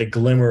like the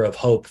glimmer of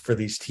hope for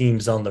these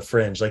teams on the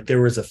fringe. Like,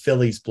 there was a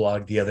Phillies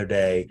blog the other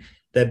day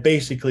that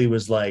basically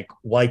was like,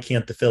 why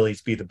can't the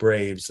Phillies be the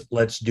Braves?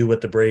 Let's do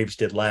what the Braves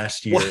did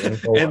last year. And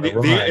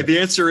the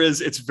answer is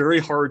it's very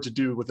hard to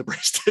do what the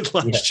Braves did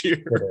last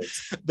year.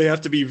 They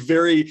have to be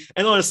very,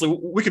 and honestly,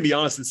 we can be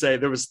honest and say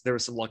there was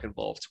some luck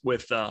involved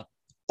with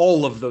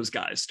all of those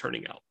guys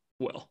turning out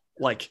well.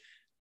 Like,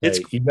 it's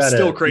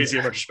still crazy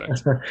in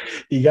retrospect.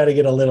 You got to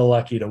get a little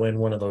lucky to win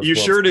one of those. You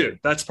sure do.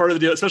 That's part of the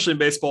deal, especially in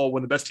baseball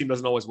when the best team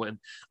doesn't always win.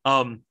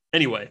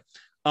 Anyway,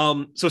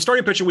 so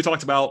starting pitching, we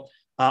talked about.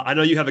 I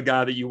know you have a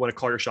guy that you want to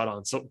call your shot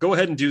on, so go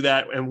ahead and do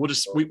that. And we'll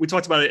just we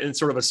talked about it in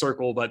sort of a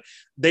circle, but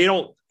they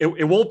don't.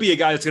 It won't be a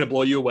guy that's going to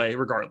blow you away,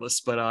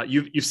 regardless. But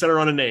you've set her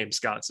on a name,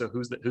 Scott. So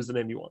who's the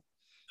name you want?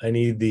 I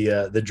need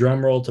the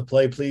drum roll to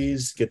play,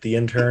 please. Get the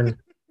intern.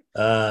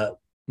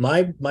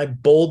 My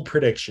bold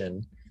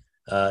prediction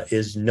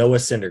is Noah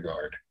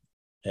Syndergaard,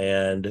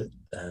 and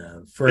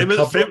for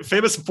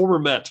famous former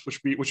Met,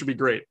 which would be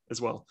great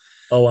as well.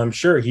 Oh, I'm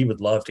sure he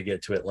would love to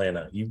get to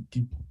Atlanta. You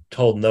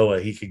told Noah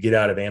he could get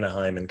out of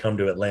Anaheim and come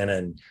to Atlanta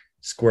and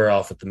square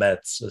off with the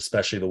Mets,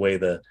 especially the way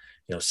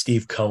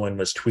Steve Cohen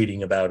was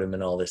tweeting about him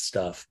and all this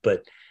stuff.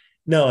 But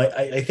no,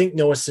 I think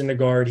Noah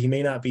Syndergaard, he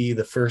may not be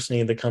the first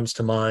name that comes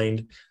to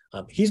mind.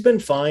 He's been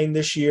fine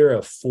this year,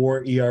 a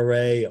 4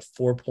 ERA, a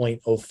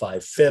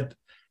 4.05 FIP.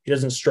 He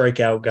doesn't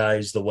strike out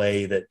guys the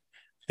way that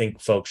I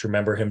think folks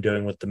remember him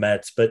doing with the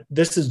Mets, but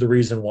this is the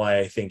reason why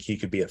I think he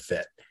could be a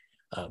fit.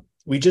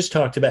 We just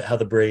talked about how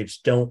the Braves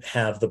don't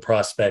have the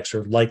prospects,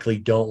 or likely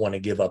don't want to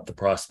give up the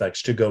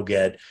prospects to go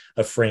get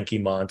a Frankie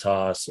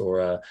Montas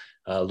or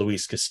a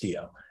Luis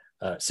Castillo.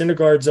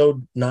 Syndergaard's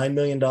owed $9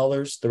 million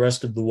the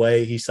rest of the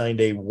way. He signed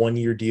a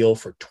 1-year deal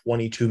for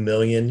 $22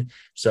 million.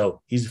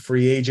 So he's a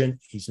free agent.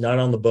 He's not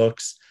on the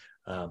books.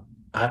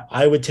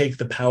 I would take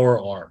the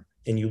power arm.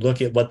 And you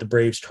look at what the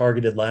Braves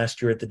targeted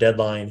last year at the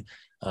deadline.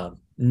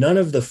 None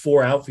of the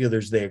 4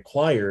 outfielders they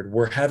acquired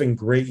were having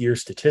great years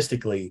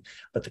statistically,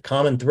 but the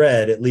common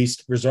thread, at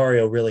least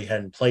Rosario really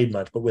hadn't played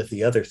much, but with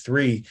the other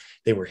 3,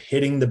 they were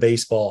hitting the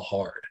baseball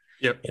hard.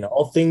 Yep. And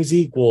all things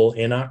equal,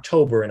 in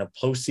October, in a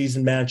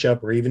postseason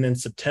matchup, or even in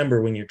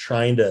September, when you're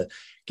trying to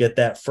get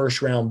that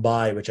first round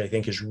bye, which I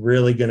think is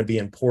really going to be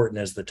important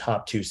as the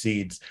top 2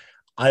 seeds,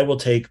 I will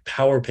take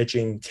power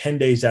pitching 10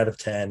 days out of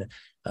 10.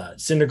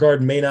 Syndergaard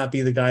may not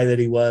be the guy that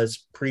he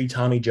was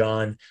pre-Tommy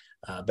John,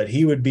 but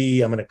he would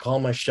be. I'm going to call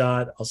my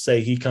shot. I'll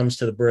say he comes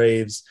to the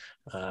Braves.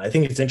 I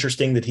think it's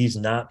interesting that he's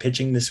not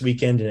pitching this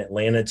weekend in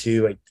Atlanta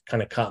too. It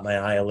kind of caught my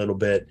eye a little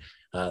bit.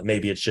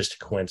 Maybe it's just a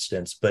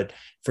coincidence, but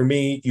for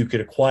me, you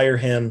could acquire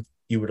him.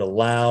 You would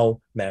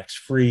allow Max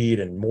Fried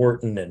and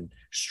Morton and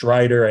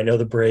Strider. I know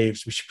the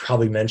Braves, we should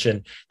probably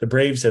mention, the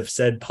Braves have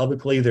said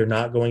publicly they're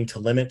not going to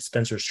limit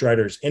Spencer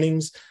Strider's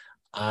innings.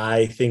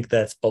 I think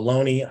that's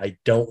baloney. I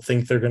don't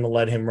think they're going to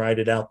let him ride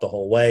it out the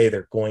whole way.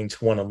 They're going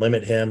to want to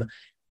limit him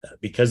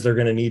because they're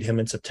going to need him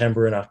in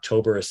September and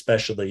October,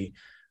 especially.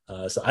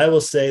 So I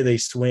will say they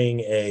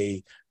swing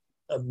a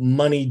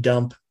money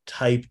dump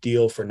type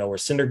deal for Noah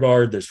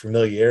Syndergaard. There's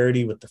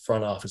familiarity with the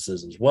front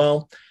offices as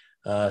well.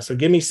 So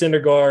give me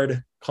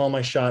Syndergaard, call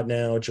my shot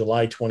now,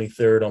 July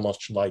 23rd,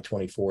 almost July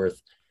 24th.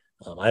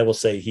 I will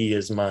say he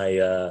is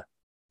my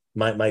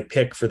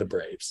pick for the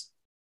Braves.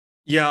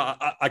 Yeah,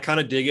 I kind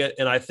of dig it.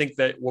 And I think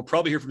that we'll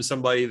probably hear from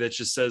somebody that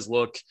just says,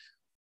 look,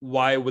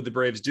 why would the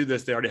Braves do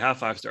this? They already have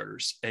 5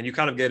 starters. And you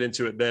kind of get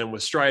into it then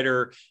with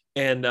Strider.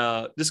 And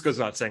this goes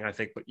without saying, I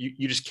think, but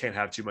you just can't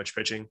have too much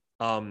pitching.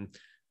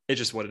 It's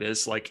just what it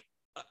is. Like,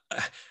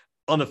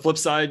 on the flip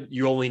side,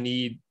 you only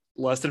need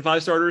less than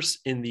 5 starters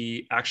in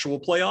the actual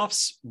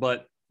playoffs,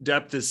 but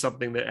depth is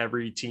something that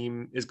every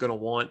team is going to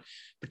want,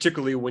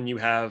 particularly when you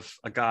have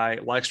a guy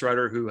like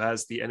Strider who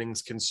has the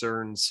innings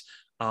concerns.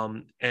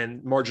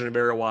 And margin of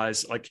error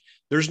wise, like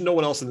there's no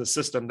one else in the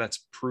system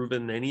that's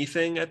proven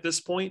anything at this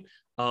point.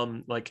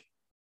 Like,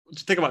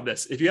 think about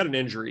this. If you had an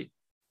injury,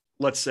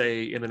 let's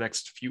say in the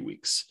next few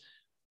weeks,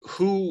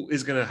 who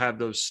is going to have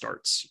those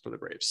starts for the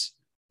Braves?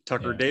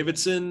 Tucker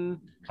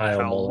Davidson,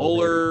 Kyle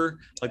Muller,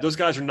 like those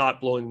guys are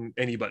not blowing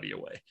anybody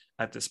away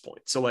at this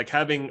point. So like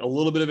having a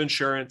little bit of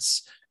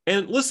insurance,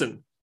 and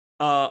listen,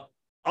 I'll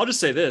just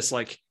say this,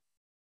 like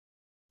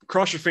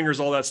cross your fingers,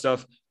 all that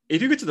stuff.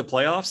 If you get to the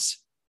playoffs,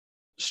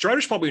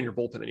 Strider's probably in your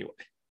bullpen anyway,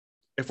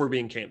 if we're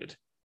being candid.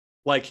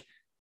 Like,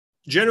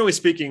 generally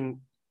speaking,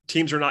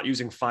 teams are not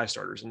using 5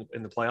 starters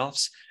in the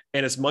playoffs.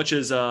 And as much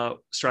as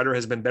Strider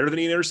has been better than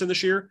Ian Anderson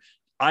this year,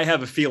 I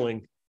have a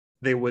feeling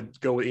they would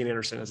go with Ian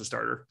Anderson as a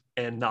starter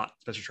and not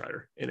Spencer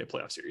Strider in a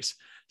playoff series.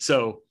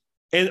 So,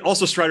 and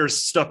also Strider's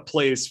stuff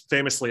plays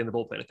famously in the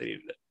bullpen if they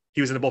needed it. He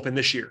was in the bullpen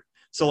this year.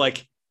 So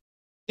like,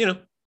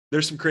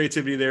 there's some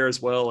creativity there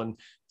as well. And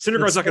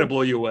Syndergaard's not going to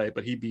blow you away,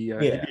 but he'd be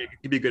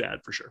a good ad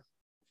for sure.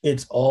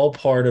 It's all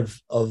part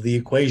of the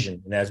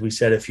equation. And as we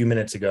said a few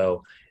minutes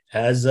ago,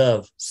 as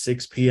of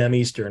 6 p.m.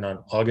 Eastern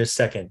on August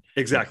 2nd.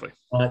 Exactly.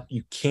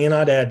 You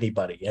cannot add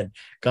anybody. And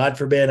God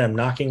forbid, I'm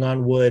knocking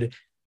on wood,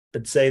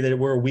 but say that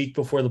we're a week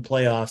before the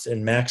playoffs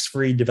and Max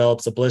Fried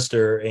develops a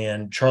blister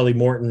and Charlie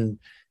Morton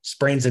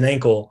sprains an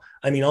ankle.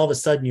 I mean, all of a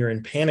sudden you're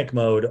in panic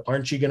mode.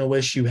 Aren't you going to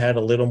wish you had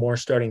a little more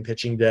starting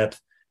pitching depth?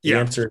 The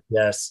answer is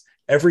yes.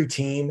 Every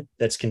team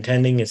that's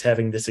contending is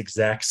having this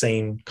exact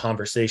same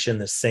conversation,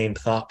 the same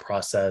thought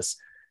process.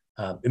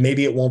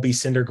 Maybe it won't be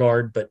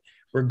Syndergaard, but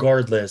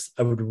regardless,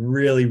 I would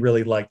really,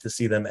 really like to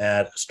see them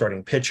add a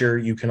starting pitcher.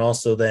 You can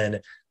also then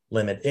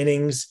limit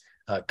innings.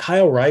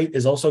 Kyle Wright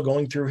is also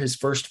going through his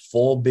first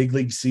full big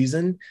league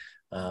season.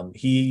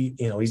 He's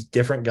a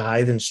different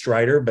guy than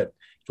Strider, but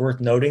it's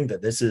worth noting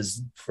that this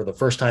is for the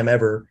first time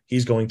ever,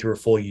 he's going through a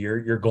full year.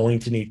 You're going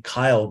to need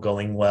Kyle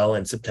going well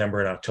in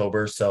September and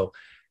October. So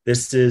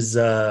this is,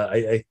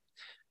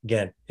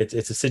 again,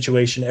 it's a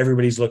situation.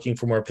 Everybody's looking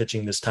for more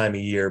pitching this time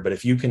of year, but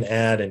if you can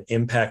add an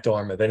impact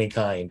arm of any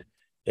kind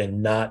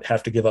and not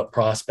have to give up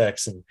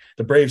prospects, and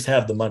the Braves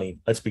have the money,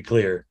 let's be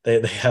clear,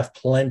 they have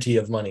plenty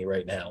of money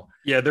right now.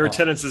 Yeah, their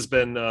attendance has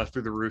been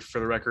through the roof.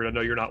 For the record, I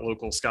know you're not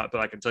local, Scott, but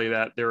I can tell you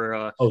that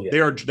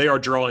they are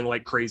drawing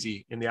like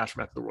crazy in the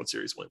aftermath of the World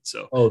Series win.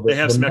 So they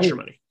have some extra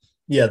money.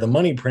 Yeah, the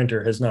money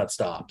printer has not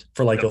stopped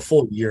for like a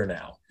full year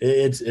now.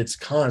 It's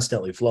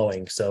constantly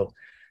flowing. So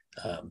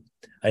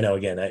I know,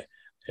 again,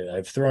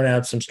 I've thrown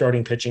out some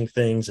starting pitching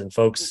things, and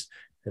folks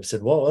have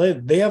said, well,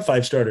 they have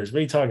 5 starters. What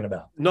are you talking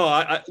about? No,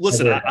 I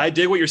listen, I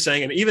dig what you're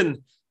saying. And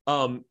even,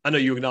 I know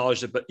you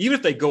acknowledged it, but even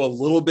if they go a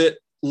little bit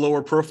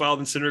lower profile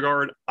than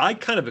Syndergaard, I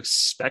kind of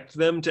expect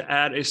them to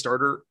add a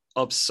starter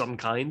of some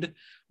kind,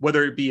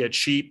 whether it be a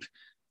cheap,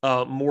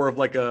 more of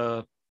like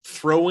a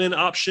throw-in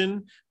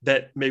option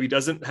that maybe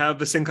doesn't have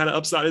the same kind of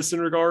upside as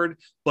Syndergaard,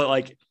 but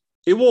like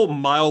it will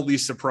mildly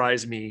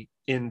surprise me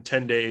in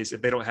 10 days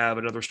if they don't have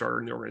another starter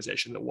in the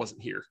organization that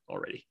wasn't here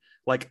already,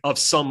 like of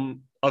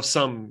some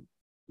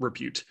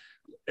repute.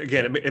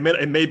 Again,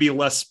 it may be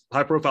less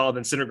high profile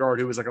than Syndergaard,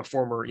 who was like a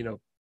former,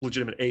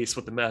 legitimate ace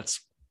with the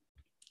Mets,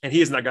 and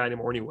he isn't that guy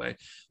anymore anyway.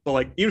 But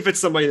like, even if it's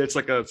somebody that's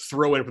like a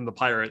throw in from the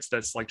Pirates,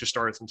 that's like just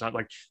started some time,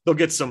 like they'll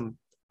get some.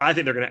 I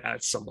think they're going to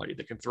add somebody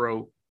that can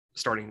throw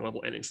starting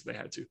level innings if they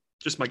had to.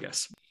 Just my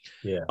guess.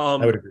 Yeah, I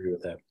would agree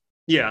with that.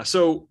 Yeah.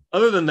 So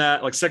other than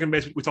that, like second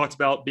base, we talked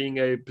about being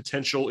a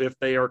potential if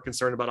they are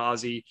concerned about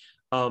Ozzie.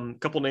 A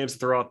couple names to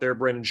throw out there: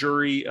 Brandon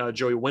Drury,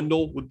 Joey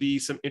Wendell would be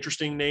some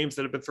interesting names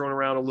that have been thrown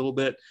around a little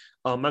bit,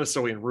 not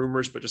necessarily in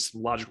rumors, but just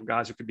some logical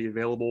guys who could be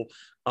available.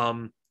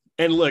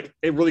 And look,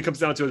 it really comes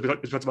down to, as we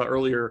talked about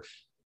earlier,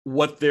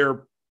 what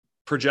their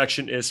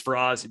projection is for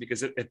Ozzie,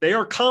 because if they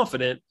are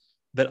confident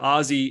that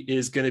Ozzie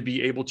is going to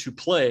be able to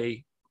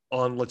play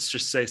on, let's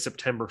just say,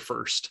 September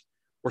 1st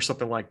or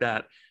something like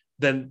that,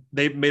 then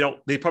they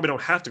probably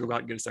don't have to go out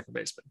and get a second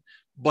baseman.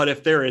 But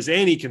if there is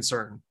any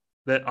concern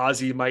that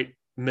Ozzie might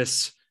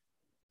miss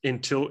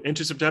into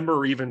September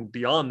or even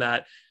beyond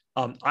that,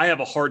 I have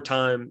a hard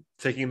time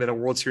thinking that a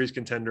World Series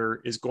contender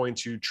is going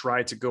to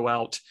try to go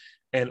out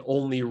and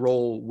only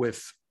roll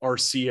with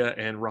Arcia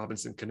and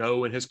Robinson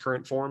Cano in his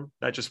current form.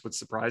 That just would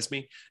surprise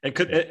me.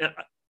 And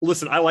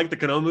listen, I like the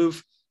Cano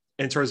move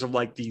in terms of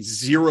like the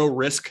zero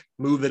risk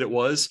move that it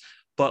was,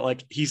 but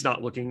like he's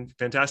not looking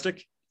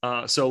fantastic.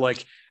 So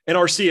like, and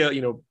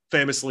Arcia,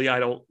 famously, I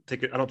don't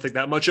think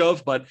that much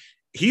of, but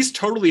he's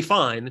totally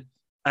fine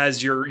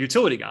as your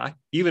utility guy,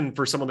 even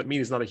for someone that me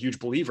is not a huge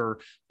believer.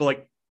 But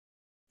like,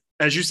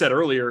 as you said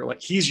earlier,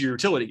 like he's your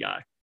utility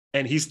guy,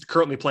 and he's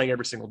currently playing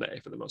every single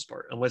day for the most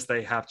part, unless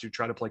they have to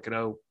try to play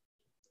Cano,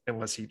 I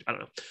don't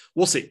know.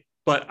 We'll see.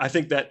 But I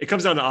think that it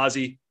comes down to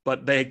Ozzie,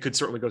 but they could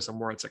certainly go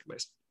somewhere at second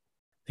base.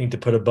 I think to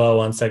put a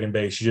bow on second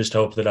base, you just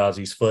hope that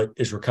Ozzie's foot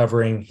is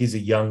recovering. He's a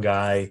young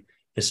guy.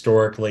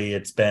 Historically,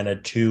 it's been a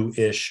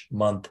 2-ish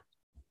month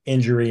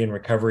injury and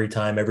recovery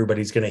time.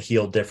 Everybody's going to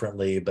heal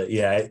differently. But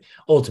yeah,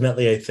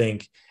 ultimately, I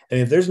think,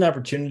 if there's an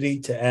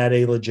opportunity to add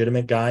a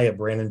legitimate guy, a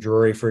Brandon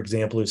Drury, for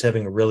example, who's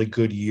having a really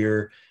good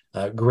year,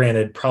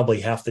 granted, probably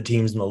half the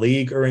teams in the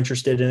league are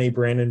interested in a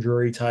Brandon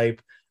Drury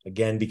type,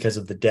 again, because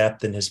of the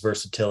depth and his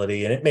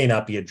versatility. And it may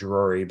not be a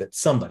Drury, but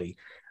somebody.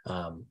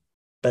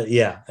 But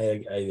yeah,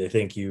 I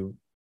think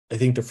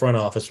the front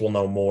office will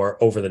know more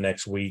over the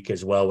next week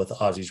as well with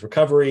Ozzie's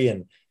recovery,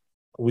 and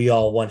we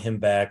all want him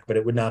back, but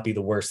it would not be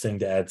the worst thing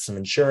to add some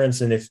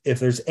insurance. And if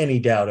there's any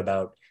doubt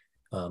about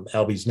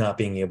Albies not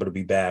being able to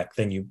be back,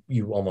 then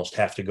you almost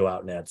have to go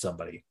out and add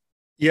somebody.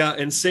 Yeah,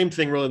 and same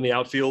thing really in the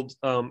outfield.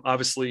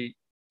 Obviously,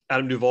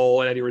 Adam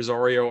Duvall and Eddie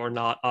Rosario are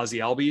not Ozzie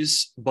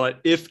Albies, but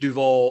if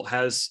Duvall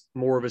has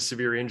more of a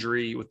severe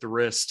injury with the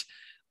wrist,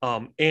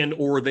 and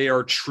or they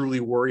are truly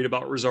worried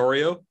about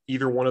Rosario,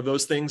 either one of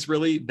those things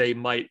really, they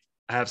might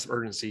have some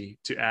urgency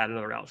to add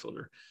another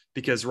outfielder,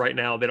 because right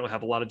now they don't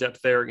have a lot of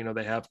depth there.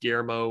 They have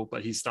Guillermo,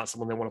 but he's not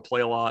someone they want to play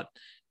a lot,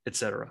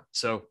 etc.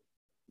 So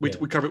we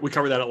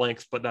cover that at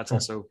length, but that's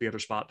also the other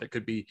spot that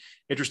could be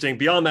interesting.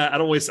 Beyond that,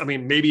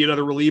 maybe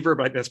another reliever,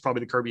 but that's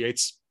probably the Kirby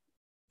Yates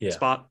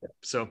spot.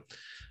 So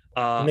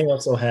and they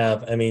also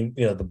have,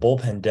 the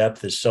bullpen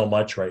depth is so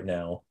much right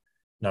now,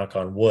 knock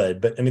on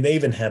wood, but they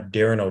even have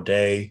Darren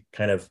O'Day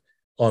kind of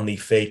on the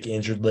fake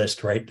injured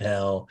list right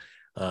now.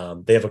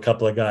 They have a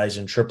couple of guys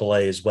in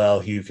AAA as well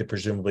who you could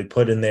presumably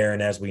put in there.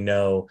 And as we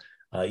know,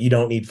 You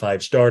don't need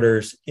 5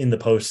 starters in the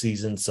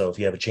postseason. So if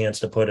you have a chance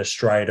to put a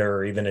Strider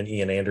or even an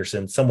Ian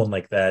Anderson, someone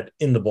like that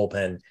in the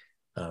bullpen,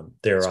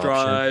 there are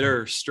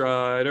options.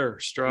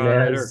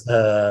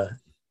 Strider.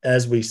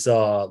 As we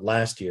saw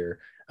last year,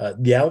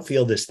 the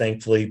outfield is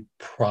thankfully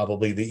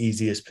probably the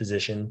easiest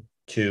position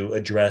to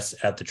address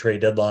at the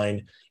trade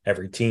deadline.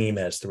 Every team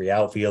has 3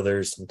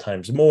 outfielders,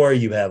 sometimes more.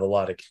 You have a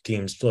lot of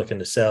teams looking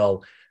to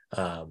sell.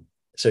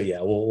 So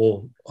yeah,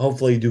 we'll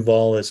hopefully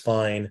Duvall is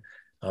fine.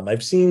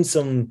 I've seen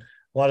a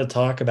lot of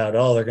talk about,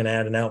 they're going to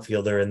add an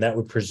outfielder, and that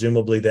would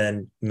presumably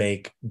then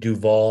make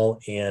Duvall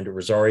and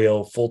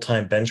Rosario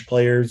full-time bench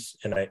players.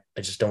 And I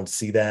just don't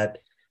see that.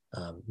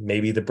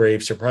 Maybe the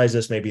Braves surprise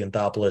us. Maybe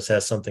Anthopoulos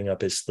has something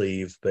up his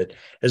sleeve, but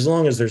as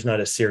long as there's not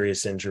a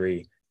serious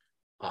injury,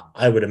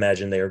 I would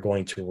imagine they are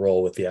going to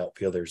roll with the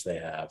outfielders they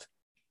have.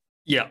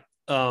 Yeah.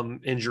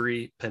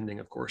 Injury pending,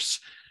 of course.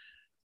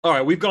 All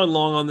right, we've gone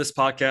long on this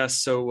podcast,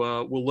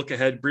 so we'll look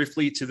ahead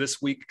briefly to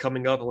this week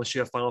coming up, unless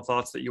you have final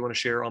thoughts that you want to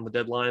share on the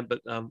deadline,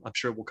 but I'm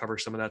sure we'll cover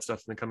some of that stuff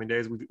in the coming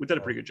days. We've done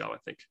a pretty good job, I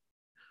think.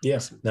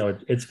 Yes, no,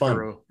 it's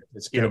fun.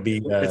 It's going to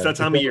be it's that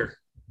time of year.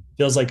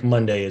 Feels like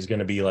Monday is going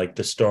to be like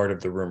the start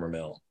of the rumor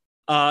mill.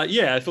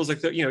 Yeah, it feels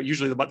like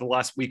usually about the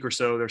last week or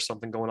so, there's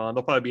something going on.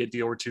 There'll probably be a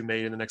deal or two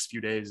made in the next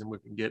few days, and we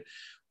can get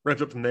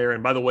ramped up from there.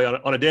 And by the way,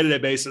 on a day-to-day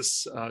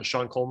basis,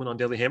 Sean Coleman on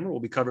Daily Hammer will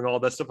be covering all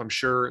of that stuff. I'm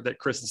sure that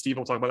Chris and Steve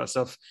will talk about that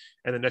stuff.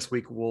 And then next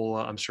week, we'll,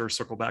 I'm sure,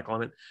 circle back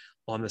on it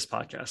on this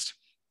podcast.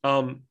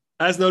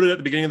 As noted at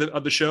the beginning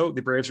of the show,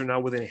 the Braves are now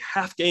within a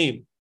half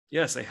game.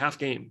 Yes, a half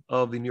game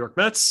of the New York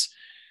Mets.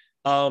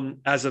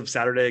 As of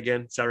Saturday,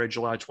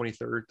 July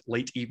 23rd,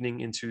 late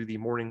evening into the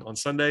morning on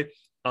Sunday.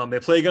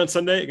 They play again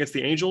Sunday against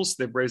the Angels.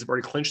 The Braves have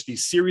already clinched the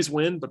series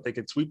win, but they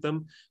could sweep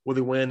them with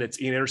a win.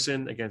 It's Ian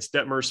Anderson against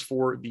Detmers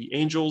for the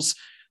Angels.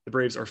 The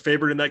Braves are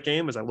favored in that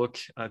game as I look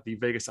at the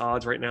Vegas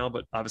odds right now,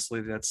 but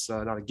obviously that's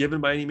not a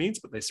given by any means,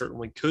 but they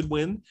certainly could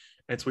win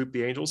and sweep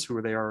the Angels, who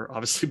they are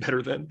obviously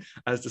better than,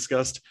 as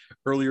discussed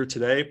earlier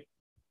today.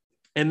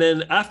 And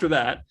then after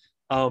that,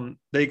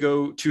 they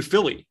go to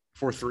Philly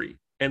for 3.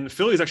 And the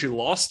Phillies actually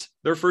lost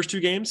their first 2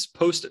 games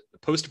post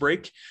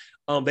break.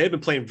 They had been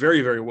playing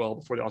very, very well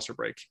before the All-Star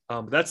break.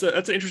 But that's an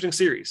interesting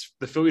series.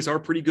 The Phillies are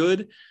pretty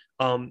good.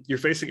 You're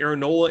facing Aaron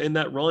Nola in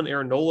that run.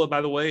 Aaron Nola,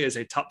 by the way, is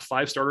a top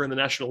 5 starter in the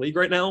National League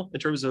right now in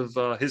terms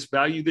of his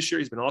value this year.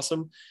 He's been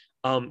awesome.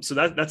 So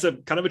that's a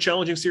kind of a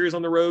challenging series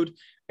on the road.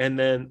 And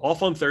then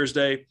off on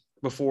Thursday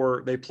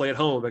before they play at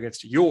home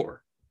against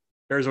your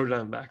Arizona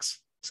Diamondbacks,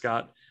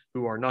 Scott,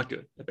 who are not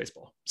good at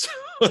baseball. So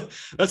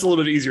that's a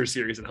little bit easier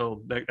series at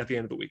home at the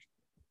end of the week.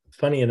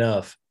 Funny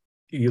enough,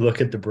 you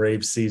look at the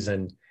Braves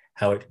season,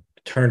 how it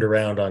turned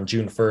around on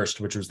June 1st,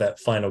 which was that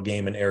final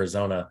game in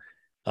Arizona.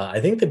 I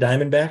think the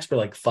Diamondbacks were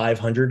like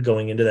 500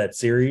 going into that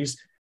series,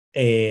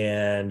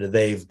 and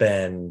they've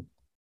been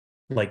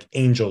like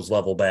Angels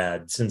level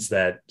bad since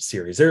that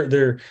series.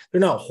 They're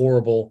not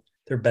horrible.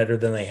 They're better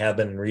than they have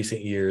been in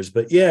recent years.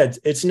 But yeah,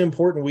 it's an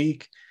important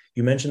week.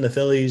 You mentioned the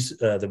Phillies.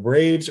 The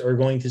Braves are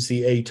going to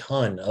see a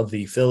ton of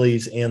the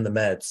Phillies and the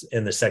Mets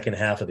in the second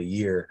half of the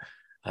year.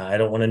 I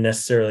don't want to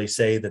necessarily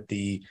say that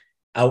the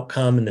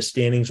outcome and the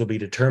standings will be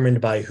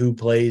determined by who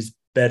plays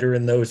better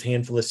in those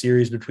handful of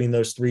series between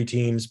those 3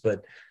 teams.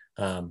 But,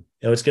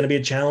 it's going to be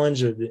a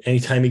challenge.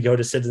 Anytime you go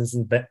to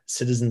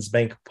Citizens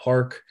Bank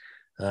Park,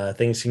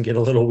 things can get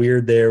a little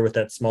weird there with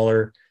that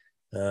smaller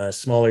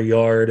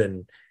yard.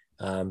 And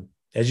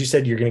as you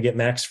said, you're going to get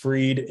Max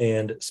Fried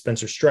and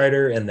Spencer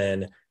Strider and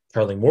then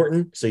Charlie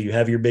Morton. So you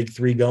have your big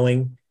 3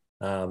 going,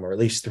 or at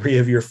least 3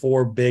 of your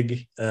 4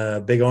 big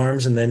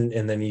arms. And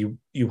then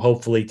you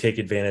hopefully take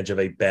advantage of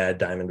a bad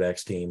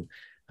Diamondbacks team.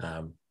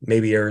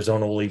 Maybe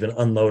Arizona will even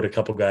unload a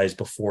couple guys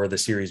before the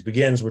series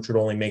begins, which would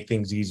only make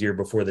things easier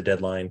before the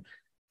deadline.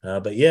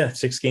 But yeah,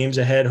 6 games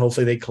ahead.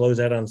 Hopefully they close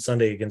out on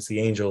Sunday against the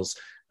Angels.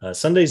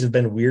 Sundays have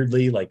been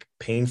weirdly like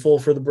painful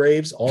for the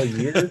Braves all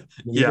year.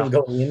 Yeah. Even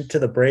going into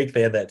the break,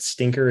 they had that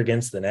stinker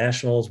against the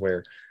Nationals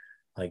where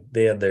like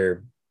they had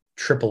their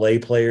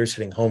AAA players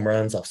hitting home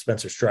runs off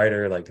Spencer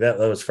Strider. Like that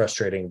was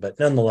frustrating, but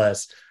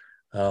nonetheless,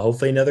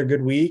 hopefully another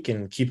good week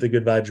and keep the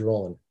good vibes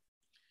rolling.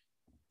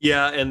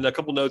 Yeah, and a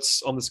couple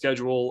notes on the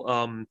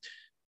schedule.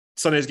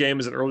 Sunday's game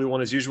is an early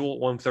one as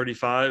usual,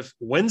 1:35.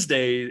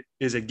 Wednesday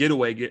is a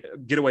getaway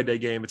day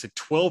game. It's a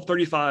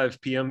 12:35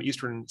 p.m.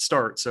 Eastern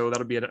start, so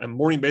that'll be a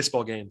morning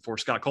baseball game for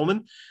Scott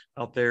Coleman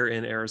out there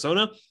in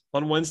Arizona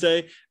on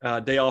Wednesday.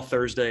 Day off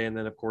Thursday, and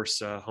then of course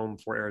home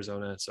for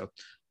Arizona. So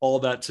all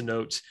that to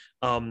note.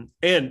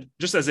 And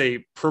just as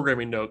a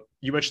programming note,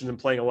 you mentioned them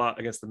playing a lot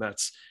against the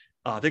Mets.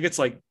 I think it's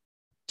like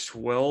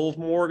 12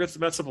 more against the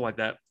Mets, something like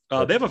that.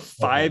 They have a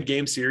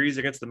 5-game series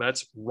against the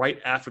Mets right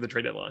after the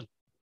trade deadline.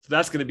 So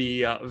that's going to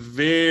be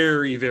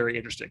very, very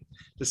interesting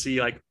to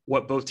see like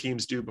what both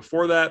teams do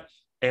before that,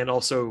 and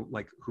also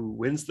like who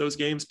wins those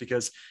games,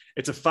 because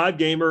it's a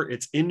 5-gamer.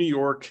 It's in New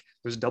York.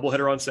 There's a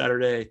doubleheader on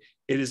Saturday.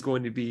 It is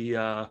going to be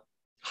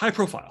high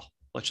profile,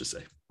 let's just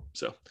say.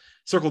 So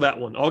circle that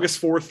one,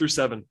 August 4th through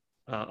 7,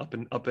 up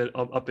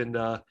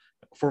in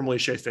formerly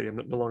Shea Stadium,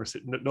 no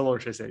longer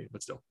Shea Stadium,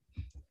 but still.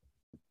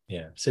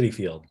 Yeah, Citi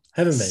Field.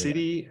 Haven't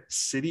been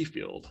Citi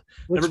Field.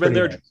 Looks Never been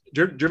there.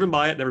 nice. Driven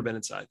by it. Never been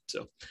inside.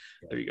 So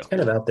there you go. It's kind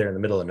of out there in the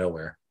middle of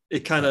nowhere.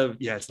 It kind of,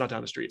 it's not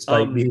down the street.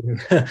 Despite being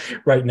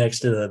right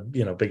next to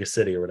the biggest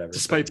city or whatever.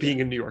 Despite being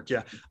in New York.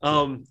 Yeah.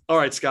 All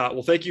right, Scott.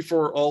 Well, thank you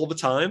for all the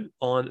time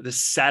on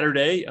this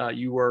Saturday.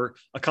 You were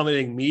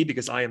accommodating me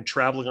because I am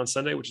traveling on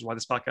Sunday, which is why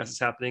this podcast is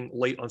happening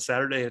late on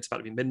Saturday. It's about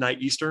to be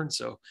midnight Eastern.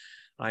 So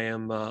I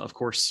am, of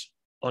course,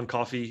 on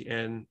coffee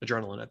and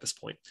adrenaline at this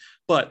point.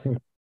 But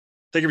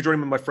thank you for joining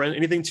me, my friend.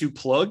 Anything to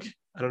plug?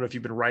 I don't know if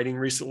you've been writing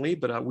recently,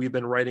 but we've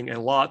been writing a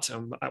lot.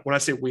 When I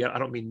say we, I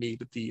don't mean me,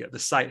 but the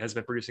site has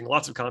been producing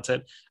lots of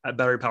content at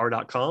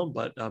batterypower.com,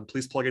 but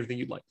please plug anything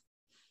you'd like.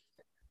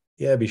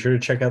 Yeah, be sure to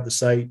check out the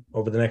site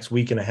over the next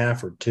week and a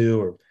half or two,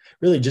 or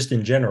really just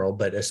in general,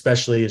 but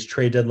especially as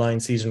trade deadline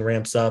season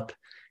ramps up.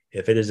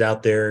 If it is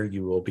out there,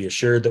 you will be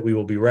assured that we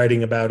will be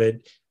writing about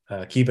it.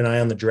 Keep an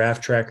eye on the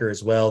draft tracker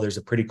as well. There's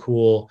a pretty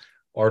cool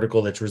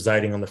article that's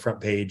residing on the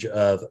front page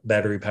of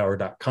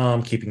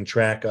batterypower.com, keeping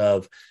track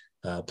of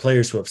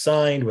players who have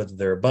signed, whether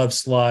they're above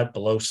slot,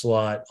 below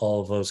slot,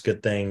 all of those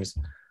good things.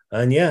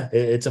 And yeah,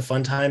 it's a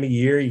fun time of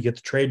year. You get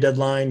the trade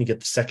deadline, you get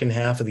the second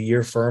half of the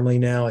year firmly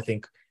now. I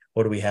think,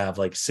 what do we have,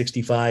 like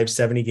 65,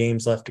 70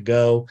 games left to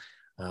go.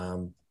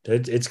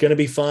 It's going to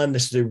be fun.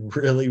 This is a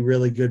really,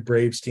 really good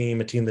Braves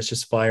team, a team that's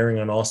just firing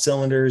on all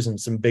cylinders and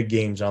some big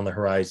games on the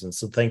horizon.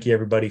 So thank you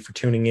everybody for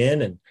tuning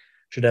in, and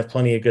should have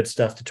plenty of good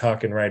stuff to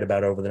talk and write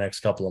about over the next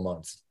couple of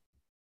months.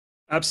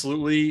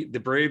 Absolutely. The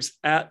Braves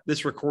at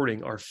this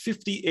recording are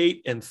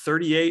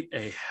 58-38,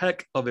 a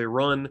heck of a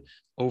run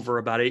over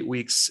about 8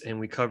 weeks. And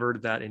we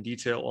covered that in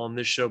detail on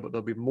this show, but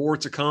there'll be more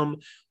to come.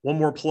 One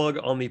more plug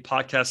on the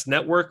podcast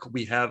network.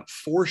 We have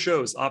 4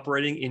 shows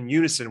operating in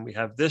unison. We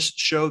have this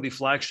show, the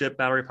flagship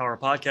Battery Power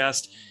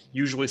podcast,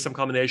 usually some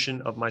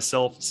combination of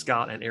myself,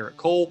 Scott, and Eric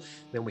Cole.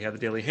 Then we have the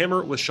Daily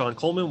Hammer with Sean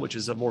Coleman, which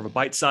is a more of a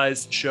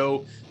bite-sized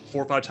show,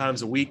 4 or 5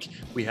 times a week.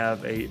 We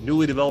have a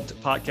newly developed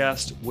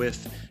podcast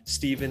with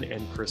Stephen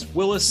and Chris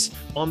Willis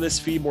on this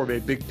feed, more of a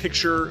big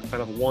picture,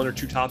 kind of a 1 or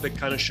 2 topic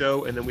kind of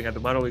show. And then we have the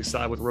minor league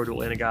side with Road to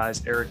Atlanta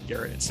guys, Eric,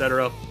 Garrett,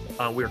 etc.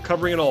 We are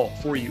covering it all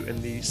for you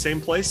in the same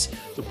place.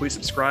 So please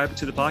subscribe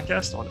to the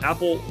podcast on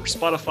Apple or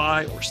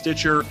Spotify or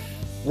Stitcher.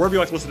 Wherever you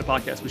like to listen to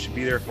podcasts, we should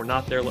be there. If we're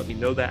not there, let me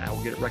know that. I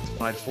will get it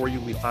rectified for you.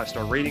 Leave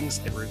 5-star ratings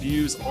and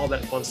reviews, all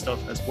that fun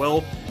stuff as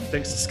well.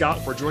 Thanks to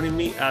Scott for joining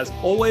me as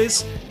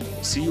always.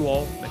 See you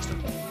all next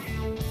time.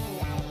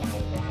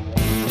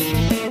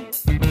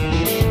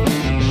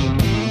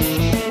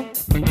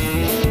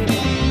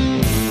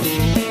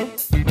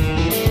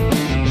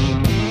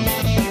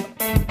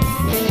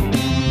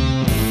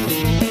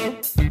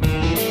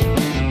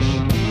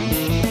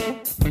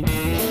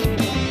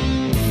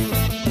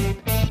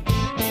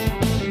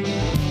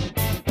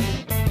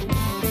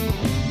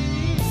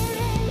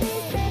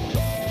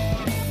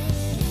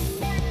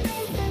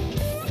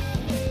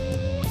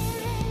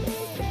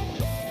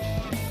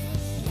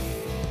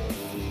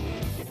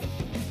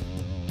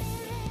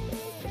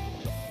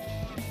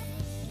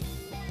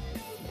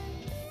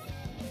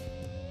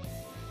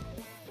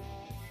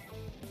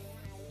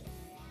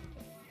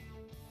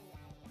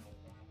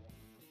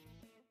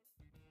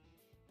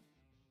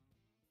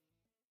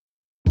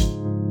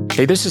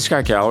 Hey, this is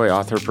Scott Galloway,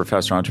 author,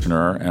 professor,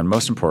 entrepreneur, and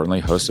most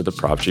importantly, host of the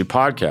Prop G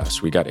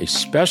podcast. We got a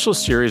special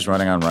series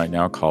running on right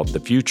now called The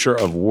Future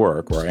of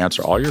Work, where I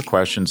answer all your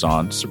questions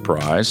on,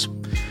 surprise,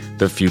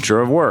 the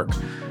future of work.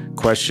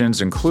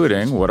 Questions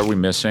including, what are we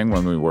missing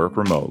when we work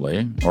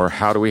remotely? Or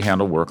how do we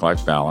handle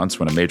work-life balance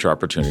when a major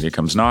opportunity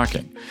comes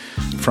knocking?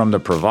 From the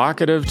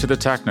provocative to the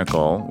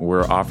technical,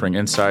 we're offering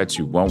insights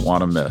you won't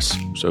want to miss.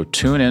 So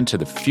tune in to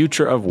The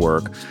Future of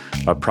Work,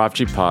 a Prop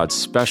G Pod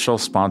special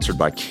sponsored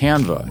by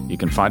Canva. You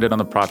can find it on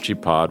the Prop G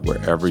Pod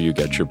wherever you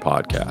get your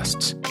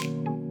podcasts.